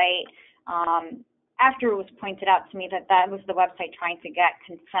website after it was pointed out to me that that was the website trying to get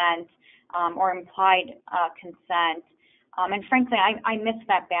consent or implied consent. And frankly, I missed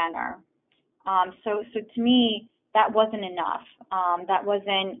that banner. So to me, that wasn't enough.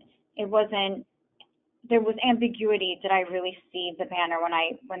 There was ambiguity. Did I really see the banner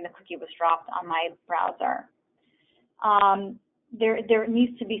when the cookie was dropped on my browser? There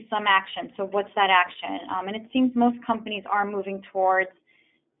needs to be some action. So what's that action? And it seems most companies are moving towards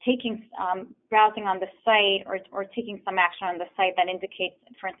taking browsing on the site or taking some action on the site that indicates,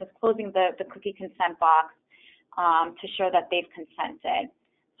 for instance, closing the cookie consent box to show that they've consented.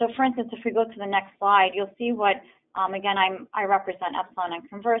 So for instance, if we go to the next slide, you'll see what, again, I represent Epsilon and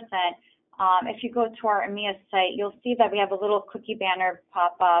Conversant. If you go to our EMEA site, you'll see that we have a little cookie banner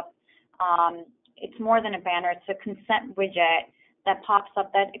pop up. It's more than a banner, it's a consent widget that pops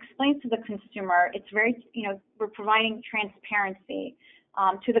up that explains to the consumer, it's very, we're providing transparency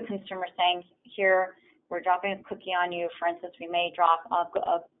to the consumer, saying, here, we're dropping a cookie on you. For instance, we may drop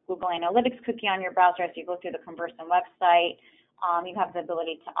a Google Analytics cookie on your browser as you go through the Conversant website. You have the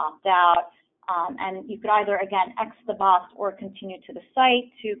ability to opt out. And you could either, again, X the box or continue to the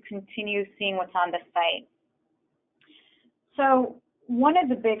site to continue seeing what's on the site. So one of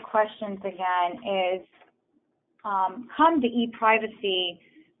the big questions, again, is come the e-privacy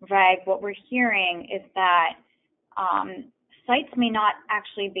reg, what we're hearing is that sites may not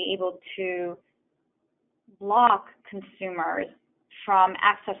actually be able to block consumers from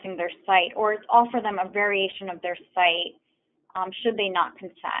accessing their site or offer them a variation of their site should they not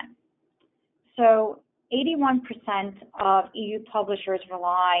consent. So 81% of EU publishers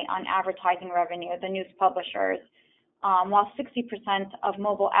rely on advertising revenue, the news publishers, while 60% of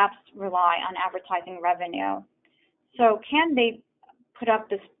mobile apps rely on advertising revenue. So can they put up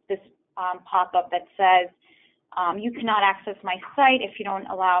this pop-up that says, you cannot access my site if you don't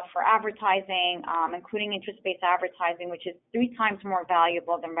allow for advertising, including interest-based advertising, which is 3 times more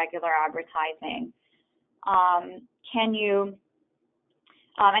valuable than regular advertising? Can you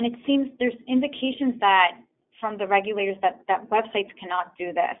And it seems there's indications that from the regulators that websites cannot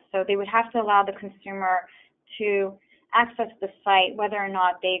do this. So they would have to allow the consumer to access the site whether or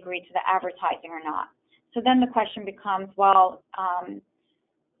not they agree to the advertising or not. So then the question becomes, well,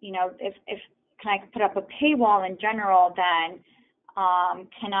 if can I put up a paywall in general? Then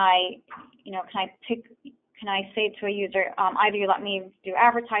can I say to a user, either you let me do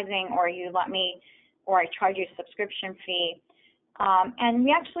advertising or I charge you a subscription fee? And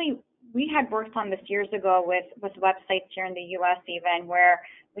we had worked on this years ago with websites here in the U.S. even, where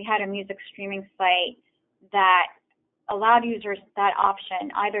we had a music streaming site that allowed users that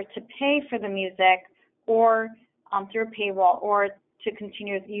option, either to pay for the music or through a paywall, or to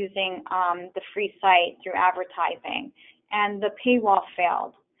continue using the free site through advertising. And the paywall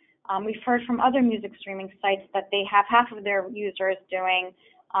failed. We've heard from other music streaming sites that they have half of their users doing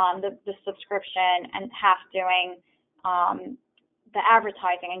the subscription and half doing the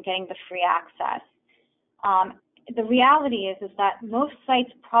advertising and getting the free access. The reality is that most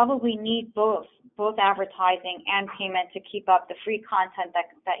sites probably need both advertising and payment to keep up the free content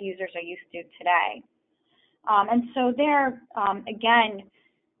that users are used to today. And so there, again,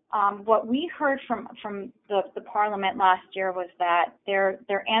 what we heard from the Parliament last year was that their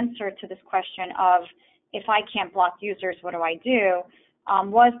answer to this question of, if I can't block users, what do I do,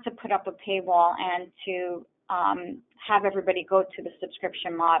 was to put up a paywall and to have everybody go to the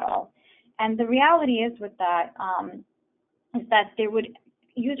subscription model. And the reality is with that, is that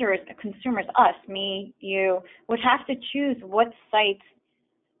users, consumers, us, me, you, would have to choose what sites,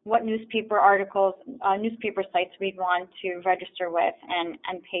 what newspaper articles, newspaper sites we'd want to register with and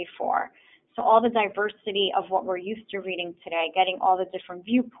pay for. So all the diversity of what we're used to reading today, getting all the different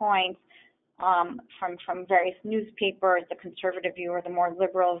viewpoints from various newspapers, the conservative view or the more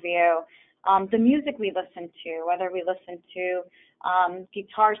liberal view, the music we listen to, whether we listen to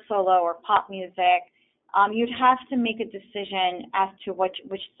guitar solo or pop music, you'd have to make a decision as to which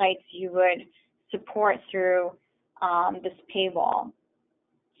sites you would support through this paywall.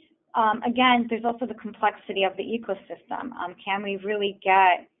 Again, there's also the complexity of the ecosystem. Can we really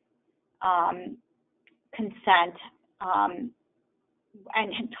get consent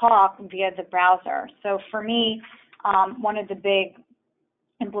and talk via the browser? So for me, one of the big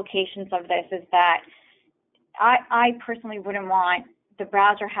implications of this is that I personally wouldn't want the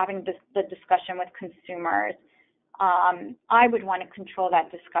browser having the discussion with consumers. I would want to control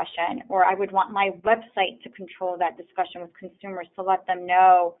that discussion, or I would want my website to control that discussion with consumers to let them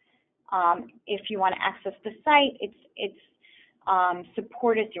know if you want to access the site, it's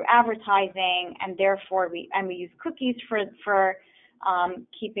supported through advertising, and therefore we use cookies for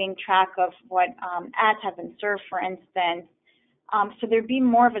keeping track of what ads have been served, for instance. So there'd be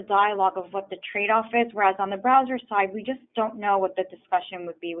more of a dialogue of what the trade-off is, whereas on the browser side, we just don't know what the discussion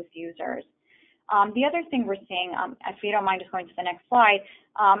would be with users. The other thing we're seeing, if you don't mind just going to the next slide,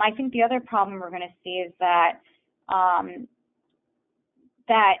 I think the other problem we're going to see is that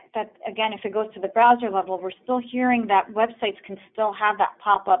again, if it goes to the browser level, we're still hearing that websites can still have that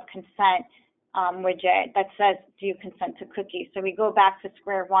pop-up consent widget that says, do you consent to cookies? So we go back to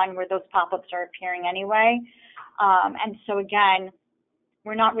square one where those pop-ups are appearing anyway. And so again,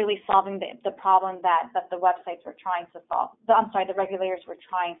 we're not really solving the problem that the websites were trying to solve. The regulators were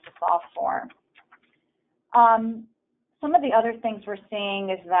trying to solve for. Some of the other things we're seeing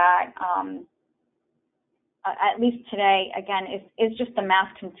is that, at least today, again, is just the mass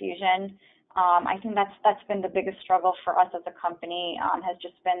confusion. I think that's been the biggest struggle for us as a company, has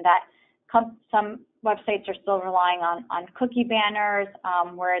just been that some websites are still relying on cookie banners,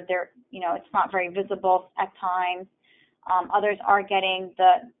 where it's not very visible at times. Others are getting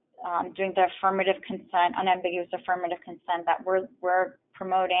doing the affirmative consent, unambiguous affirmative consent that we're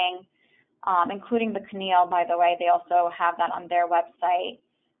promoting, including the CNIL, by the way. They also have that on their website.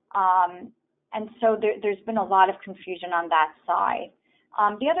 And so there's been a lot of confusion on that side.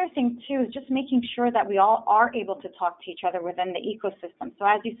 The other thing, too, is just making sure that we all are able to talk to each other within the ecosystem. So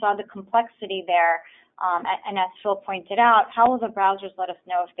as you saw, the complexity there, and as Phil pointed out, how will the browsers let us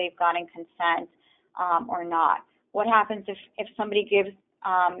know if they've gotten consent or not? What happens if somebody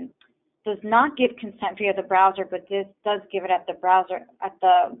does not give consent via the browser, but does give it at the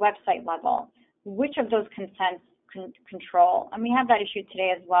website level? Which of those consents control? And we have that issue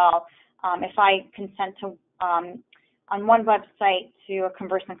today as well. If I consent to on one website to a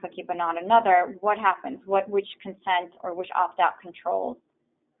conversant cookie but not another, what happens? Which consent or which opt-out controls?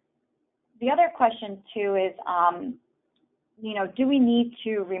 The other question too is, do we need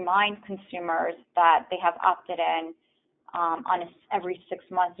to remind consumers that they have opted in? every 6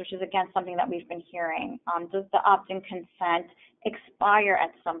 months, which is again something that we've been hearing. Does the opt-in consent expire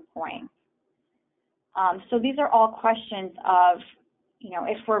at some point? So these are all questions of,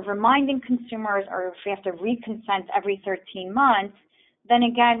 if we're reminding consumers or if we have to reconsent every 13 months, then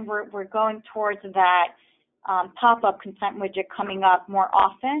again, we're going towards that pop-up consent widget coming up more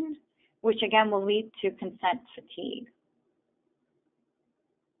often, which again will lead to consent fatigue.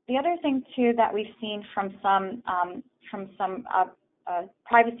 The other thing too that we've seen from some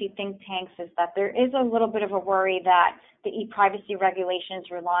privacy think tanks is that there is a little bit of a worry that the e-privacy regulation is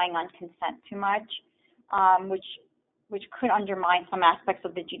relying on consent too much, which could undermine some aspects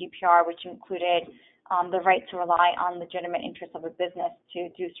of the GDPR, which included the right to rely on legitimate interests of a business to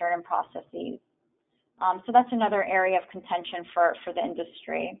do certain processes. So that's another area of contention for the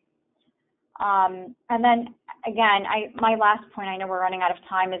industry. And then again, my last point, I know we're running out of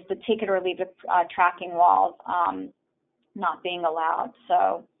time, is the take it or leave it tracking walls not being allowed.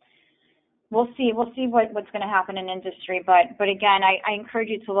 So we'll see what's going to happen in industry. But again, I encourage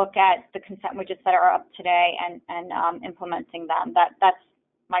you to look at the consent widgets that are up today and implementing them. That's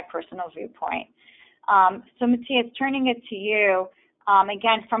my personal viewpoint. So Matthias, turning it to you.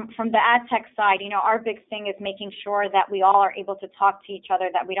 Again, from the ad tech side, our big thing is making sure that we all are able to talk to each other,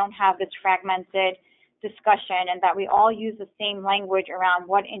 that we don't have this fragmented discussion, and that we all use the same language around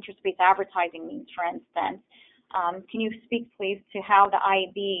what interest-based advertising means, for instance. Can you speak, please, to how the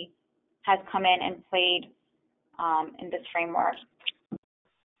IAB has come in and played in this framework?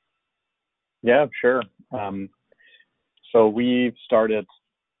 Yeah, sure. So we started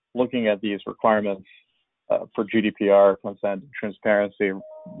looking at these requirements for GDPR, consent, and transparency,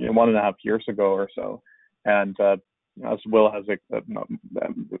 1.5 years ago or so. And as Phil has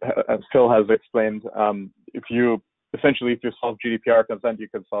explained, if you solve GDPR consent, you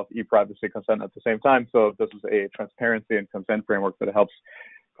can solve e-privacy consent at the same time. So this is a transparency and consent framework that helps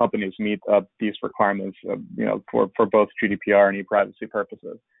companies meet these requirements, for both GDPR and e-privacy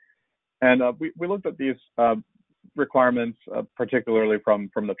purposes. And we looked at these requirements, particularly from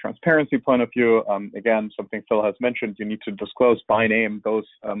the transparency point of view. Again, something Phil has mentioned, you need to disclose by name those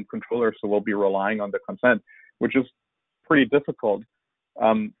controllers who will be relying on the consent, which is pretty difficult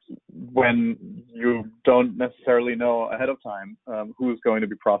when you don't necessarily know ahead of time who's going to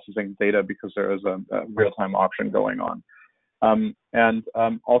be processing data, because there is a real-time auction going on. And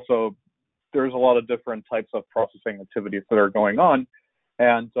also, there's a lot of different types of processing activities that are going on.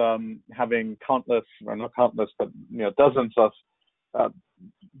 And having countless, or not countless, but dozens of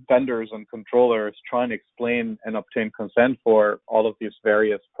vendors and controllers trying to explain and obtain consent for all of these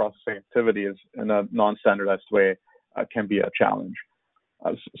various processing activities in a non-standardized way can be a challenge.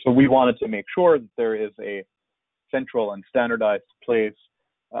 So we wanted to make sure that there is a central and standardized place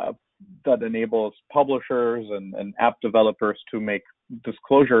that enables publishers and app developers to make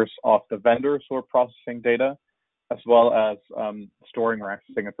disclosures of the vendors who are processing data, as well as storing or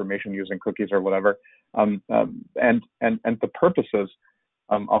accessing information using cookies or whatever, and the purposes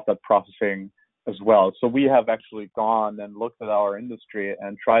of that processing as well. So we have actually gone and looked at our industry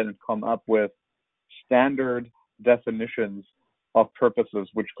and tried and come up with standard definitions of purposes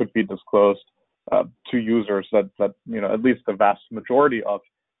which could be disclosed to users that at least the vast majority of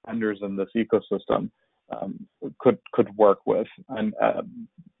vendors in this ecosystem could work with, and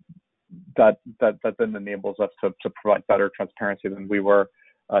that then enables us to provide better transparency than we were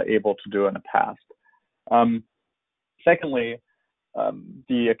able to do in the past. Secondly,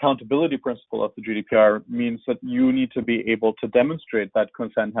 the accountability principle of the GDPR means that you need to be able to demonstrate that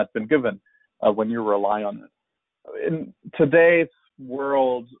consent has been given when you rely on it. In today's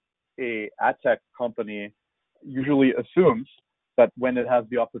world, a ad tech company usually assumes that when it has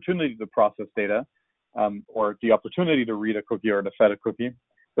the opportunity to process data or the opportunity to read a cookie or to set a cookie,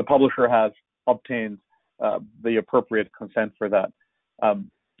 the publisher has obtained the appropriate consent for that.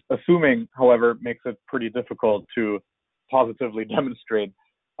 Assuming, however, makes it pretty difficult to positively demonstrate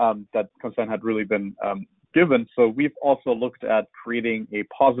that consent had really been given. So we've also looked at creating a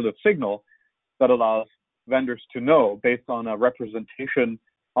positive signal that allows vendors to know, based on a representation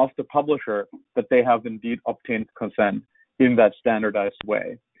of the publisher, that they have indeed obtained consent in that standardized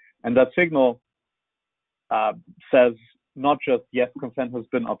way. And that signal says not just, yes, consent has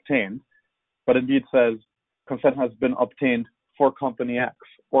been obtained, but indeed says consent has been obtained for company X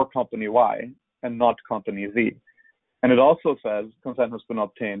or company Y and not company Z. And it also says consent has been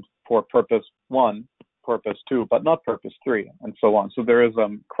obtained for purpose 1, purpose 2, but not purpose 3, and so on. So there is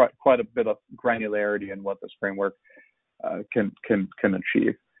quite a bit of granularity in what this framework can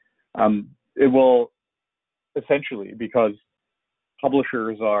achieve. It will essentially, because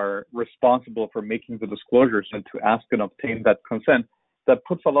publishers are responsible for making the disclosures and to ask and obtain that consent, that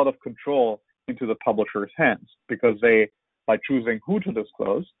puts a lot of control into the publisher's hands, because they, by choosing who to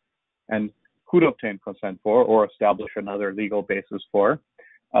disclose and who to obtain consent for or establish another legal basis for,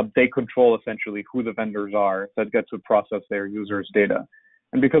 they control essentially who the vendors are that get to process their users' data.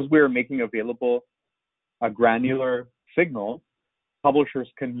 And because we're making available a granular signal, publishers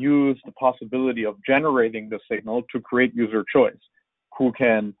can use the possibility of generating the signal to create user choice, who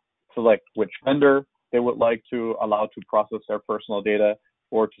can select which vendor they would like to allow to process their personal data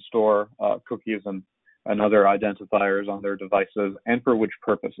or to store cookies and other identifiers on their devices, and for which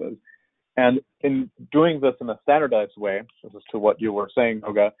purposes. And in doing this in a standardized way, this is to what you were saying,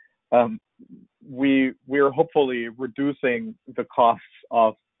 Noga, we are hopefully reducing the costs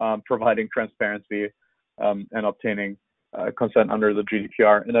of providing transparency and obtaining consent under the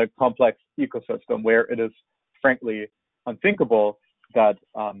GDPR in a complex ecosystem where it is frankly unthinkable that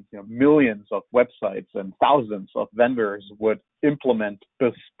millions of websites and thousands of vendors would implement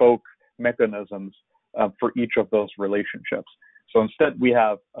bespoke mechanisms for each of those relationships. So instead, we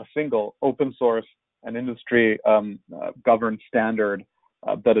have a single open source and industry governed standard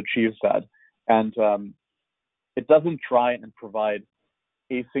that achieves that. And it doesn't try and provide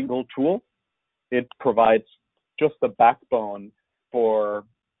a single tool. It provides just the backbone for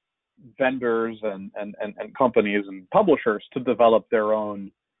vendors and companies and publishers to develop their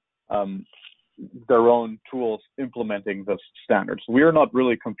own tools implementing this standard. So we are not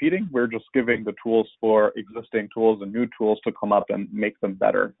really competing. We're just giving the tools for existing tools and new tools to come up and make them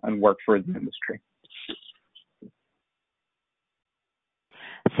better and work for the industry.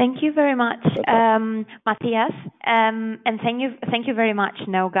 Thank you very much, Matthias, and thank you very much,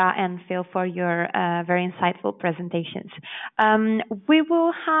 Noga and Phil, for your very insightful presentations. We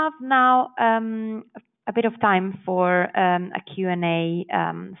will have now a bit of time for a Q&A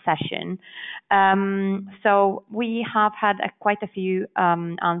session. So we have had quite a few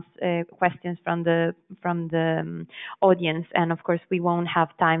questions from the audience, and of course we won't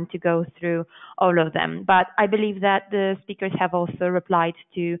have time to go through all of them. But I believe that the speakers have also replied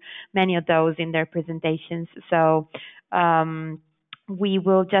to many of those in their presentations. So we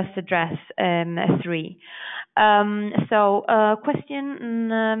will just address three. Question,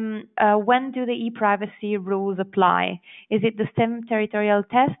 when do the e-privacy rules apply? Is it the same territorial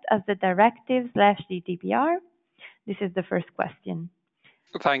test as the directive/GDPR? This is the first question.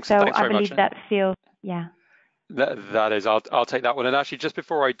 Thanks. So thanks I very believe much. that Phil, yeah. That is, I'll take that one. And actually, just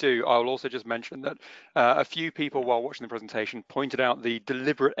before I do, I'll also just mention that a few people while watching the presentation pointed out the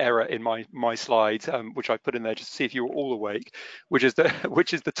deliberate error in my slides, which I put in there just to see if you were all awake, which is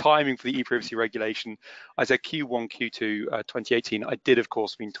the timing for the e-privacy regulation. I said Q1, Q2, 2018. I did, of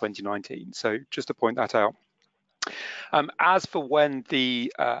course, mean 2019. So just to point that out. As for when the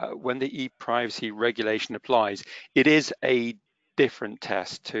e-privacy regulation applies, it is a different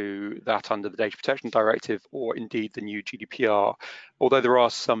test to that under the Data Protection Directive or indeed the new GDPR, although there are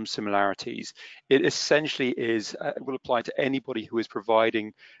some similarities. It essentially will apply to anybody who is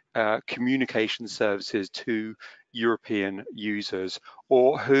providing communication services to European users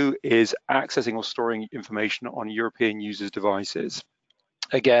or who is accessing or storing information on European users' devices.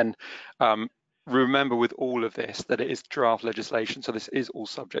 Again, remember with all of this that it is draft legislation, so this is all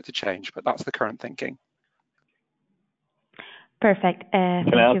subject to change, but that's the current thinking. Perfect.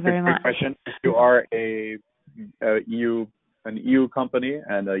 Thank you very much. Question? If you are an EU company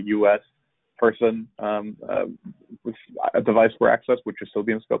and a US person with a device for access, would you still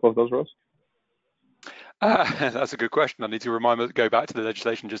be in scope of those rules? That's a good question. I need to go back to the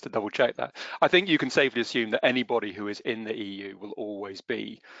legislation just to double check that. I think you can safely assume that anybody who is in the EU will always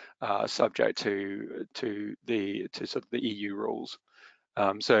be subject to the EU rules.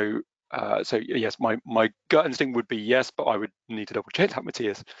 So yes, my gut instinct would be yes, but I would need to double check that,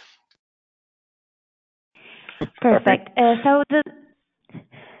 Matthias. Perfect. So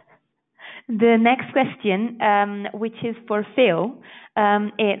the next question, which is for Phil,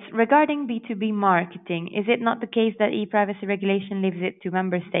 it's regarding B2B marketing. Is it not the case that e-privacy regulation leaves it to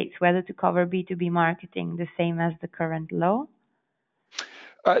member states whether to cover B2B marketing the same as the current law?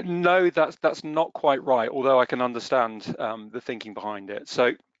 No, that's not quite right, although I can understand the thinking behind it.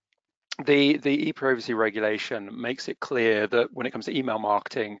 So the e-privacy regulation makes it clear that when it comes to email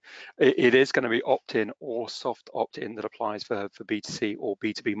marketing, it is going to be opt-in or soft opt-in that applies for B2C or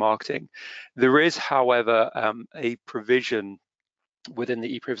B2B marketing. There is, however, a provision within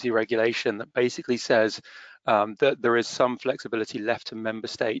the e-privacy regulation that basically says that there is some flexibility left to member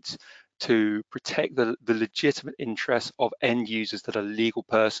states to protect the legitimate interests of end users that are legal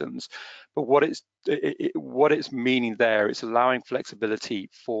persons. But what it's meaning there is allowing flexibility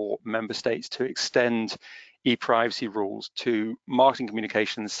for member states to extend e-privacy rules to marketing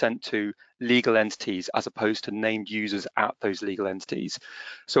communications sent to legal entities as opposed to named users at those legal entities.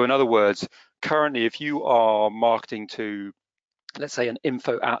 So in other words, currently, if you are marketing to, let's say, an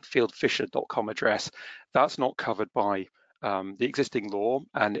info@fieldfisher.com address, that's not covered by the existing law,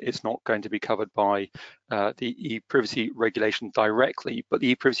 and it's not going to be covered by the e-privacy regulation directly, but the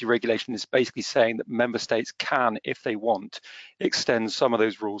e-privacy regulation is basically saying that member states can, if they want, extend some of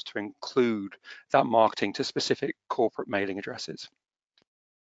those rules to include that marketing to specific corporate mailing addresses.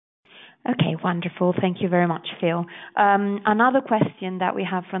 Okay, wonderful. Thank you very much, Phil. Another question that we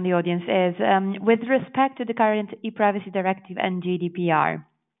have from the audience is, with respect to the current e-privacy directive and GDPR,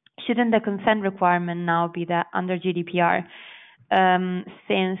 shouldn't the consent requirement now be that under GDPR,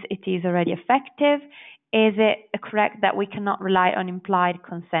 since it is already effective? Is it correct that we cannot rely on implied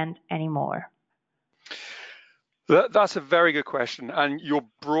consent anymore? That's a very good question, and you're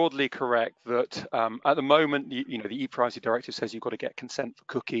broadly correct that at the moment, the e-privacy directive says you've got to get consent for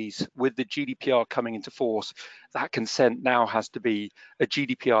cookies. With the GDPR coming into force, that consent now has to be a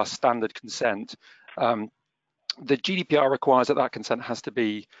GDPR standard consent. The GDPR requires that consent has to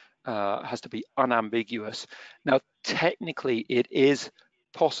be unambiguous. Now, technically, it is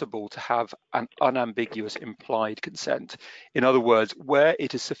possible to have an unambiguous implied consent. In other words, where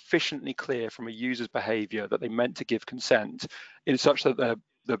it is sufficiently clear from a user's behavior that they meant to give consent in such that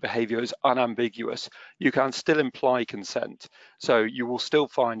the behavior is unambiguous, you can still imply consent. So you will still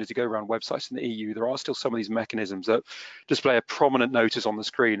find, as you go around websites in the EU, there are still some of these mechanisms that display a prominent notice on the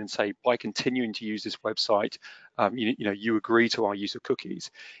screen and say, by continuing to use this website, you agree to our use of cookies.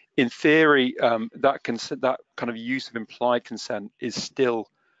 In theory, that kind of use of implied consent is still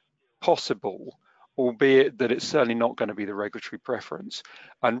possible, albeit that it's certainly not going to be the regulatory preference.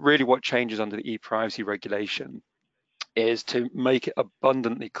 And really what changes under the e-privacy regulation is to make it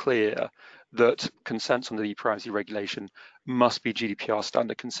abundantly clear that consents under the e-privacy regulation must be GDPR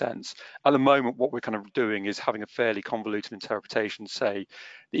standard consents. At the moment, what we're kind of doing is having a fairly convoluted interpretation, say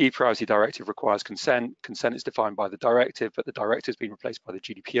the e-privacy directive requires consent is defined by the directive, but the directive has been replaced by the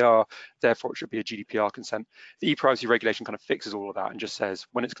GDPR, therefore it should be a GDPR consent. The e-privacy regulation kind of fixes all of that and just says,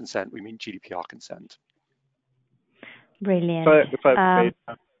 when it's consent, we mean GDPR consent. Brilliant. If I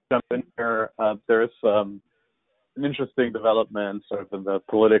may jump in here, there's an interesting development sort of in the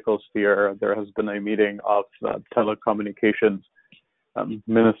political sphere. There has been a meeting of telecommunications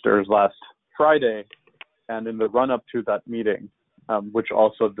ministers last Friday, and in the run-up to that meeting, which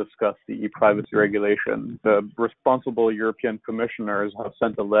also discussed the e-privacy regulation, the responsible European commissioners have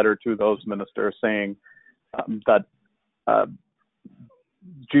sent a letter to those ministers saying that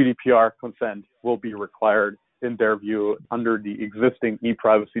GDPR consent will be required in their view under the existing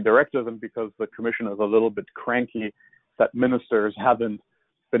e-privacy directive, and because the Commission is a little bit cranky that ministers haven't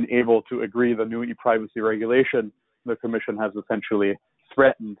been able to agree the new e-privacy regulation, the Commission has essentially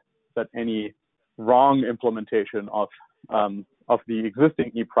threatened that any wrong implementation of the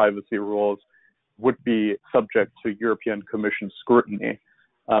existing e-privacy rules would be subject to European Commission scrutiny.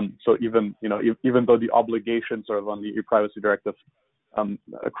 So even though the obligation sort of on the e-privacy directive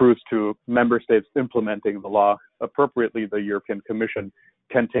accrues to member states implementing the law appropriately, the European Commission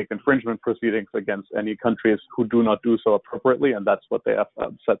can take infringement proceedings against any countries who do not do so appropriately, and that's what they have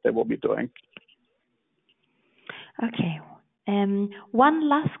said they will be doing. Okay. One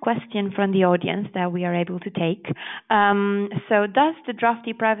last question from the audience that we are able to take. So does the draft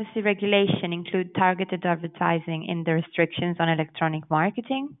e-privacy regulation include targeted advertising in the restrictions on electronic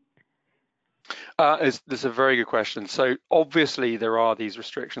marketing? That's a very good question. So obviously there are these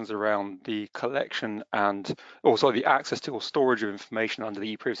restrictions around the collection and also the access to or storage of information under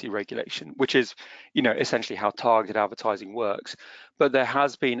the e-privacy regulation, which is, essentially how targeted advertising works. But there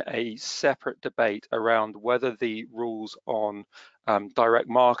has been a separate debate around whether the rules on direct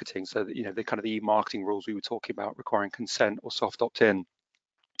marketing, so that, the kind of the e-marketing rules we were talking about requiring consent or soft opt-in,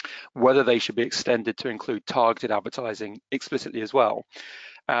 whether they should be extended to include targeted advertising explicitly as well.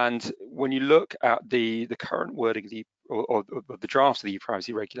 And when you look at the current wording of the drafts of the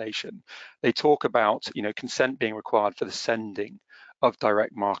e-privacy regulation, they talk about consent being required for the sending of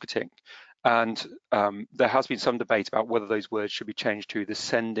direct marketing. And there has been some debate about whether those words should be changed to the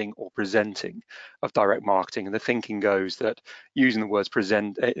sending or presenting of direct marketing. And the thinking goes that using the words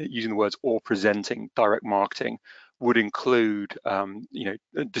or presenting direct marketing would include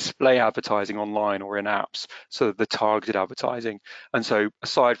display advertising online or in apps, so the targeted advertising. And so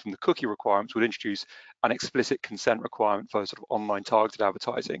aside from the cookie requirements, would introduce an explicit consent requirement for sort of online targeted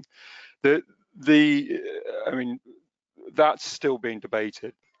advertising. I mean, that's still being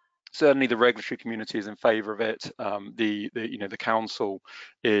debated. Certainly, the regulatory community is in favour of it. The council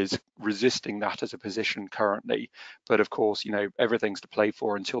is resisting that as a position currently, but of course, everything's to play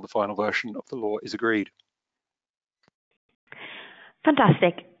for until the final version of the law is agreed.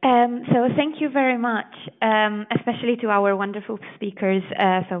 Fantastic. So thank you very much, especially to our wonderful speakers,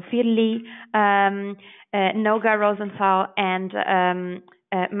 so Phil Lee, Noga Rosenthal, and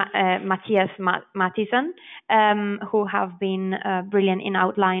Matthias Mattison, who have been brilliant in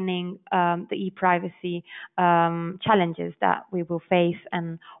outlining the e-privacy challenges that we will face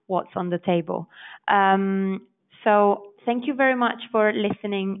and what's on the table. So thank you very much for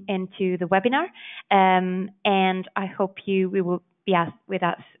listening into the webinar, and I hope we will be with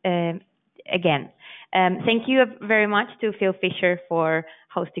us again. Thank you very much to Phil Fisher for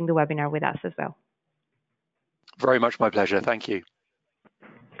hosting the webinar with us as well. Very much my pleasure. Thank you.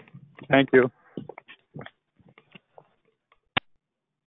 Thank you.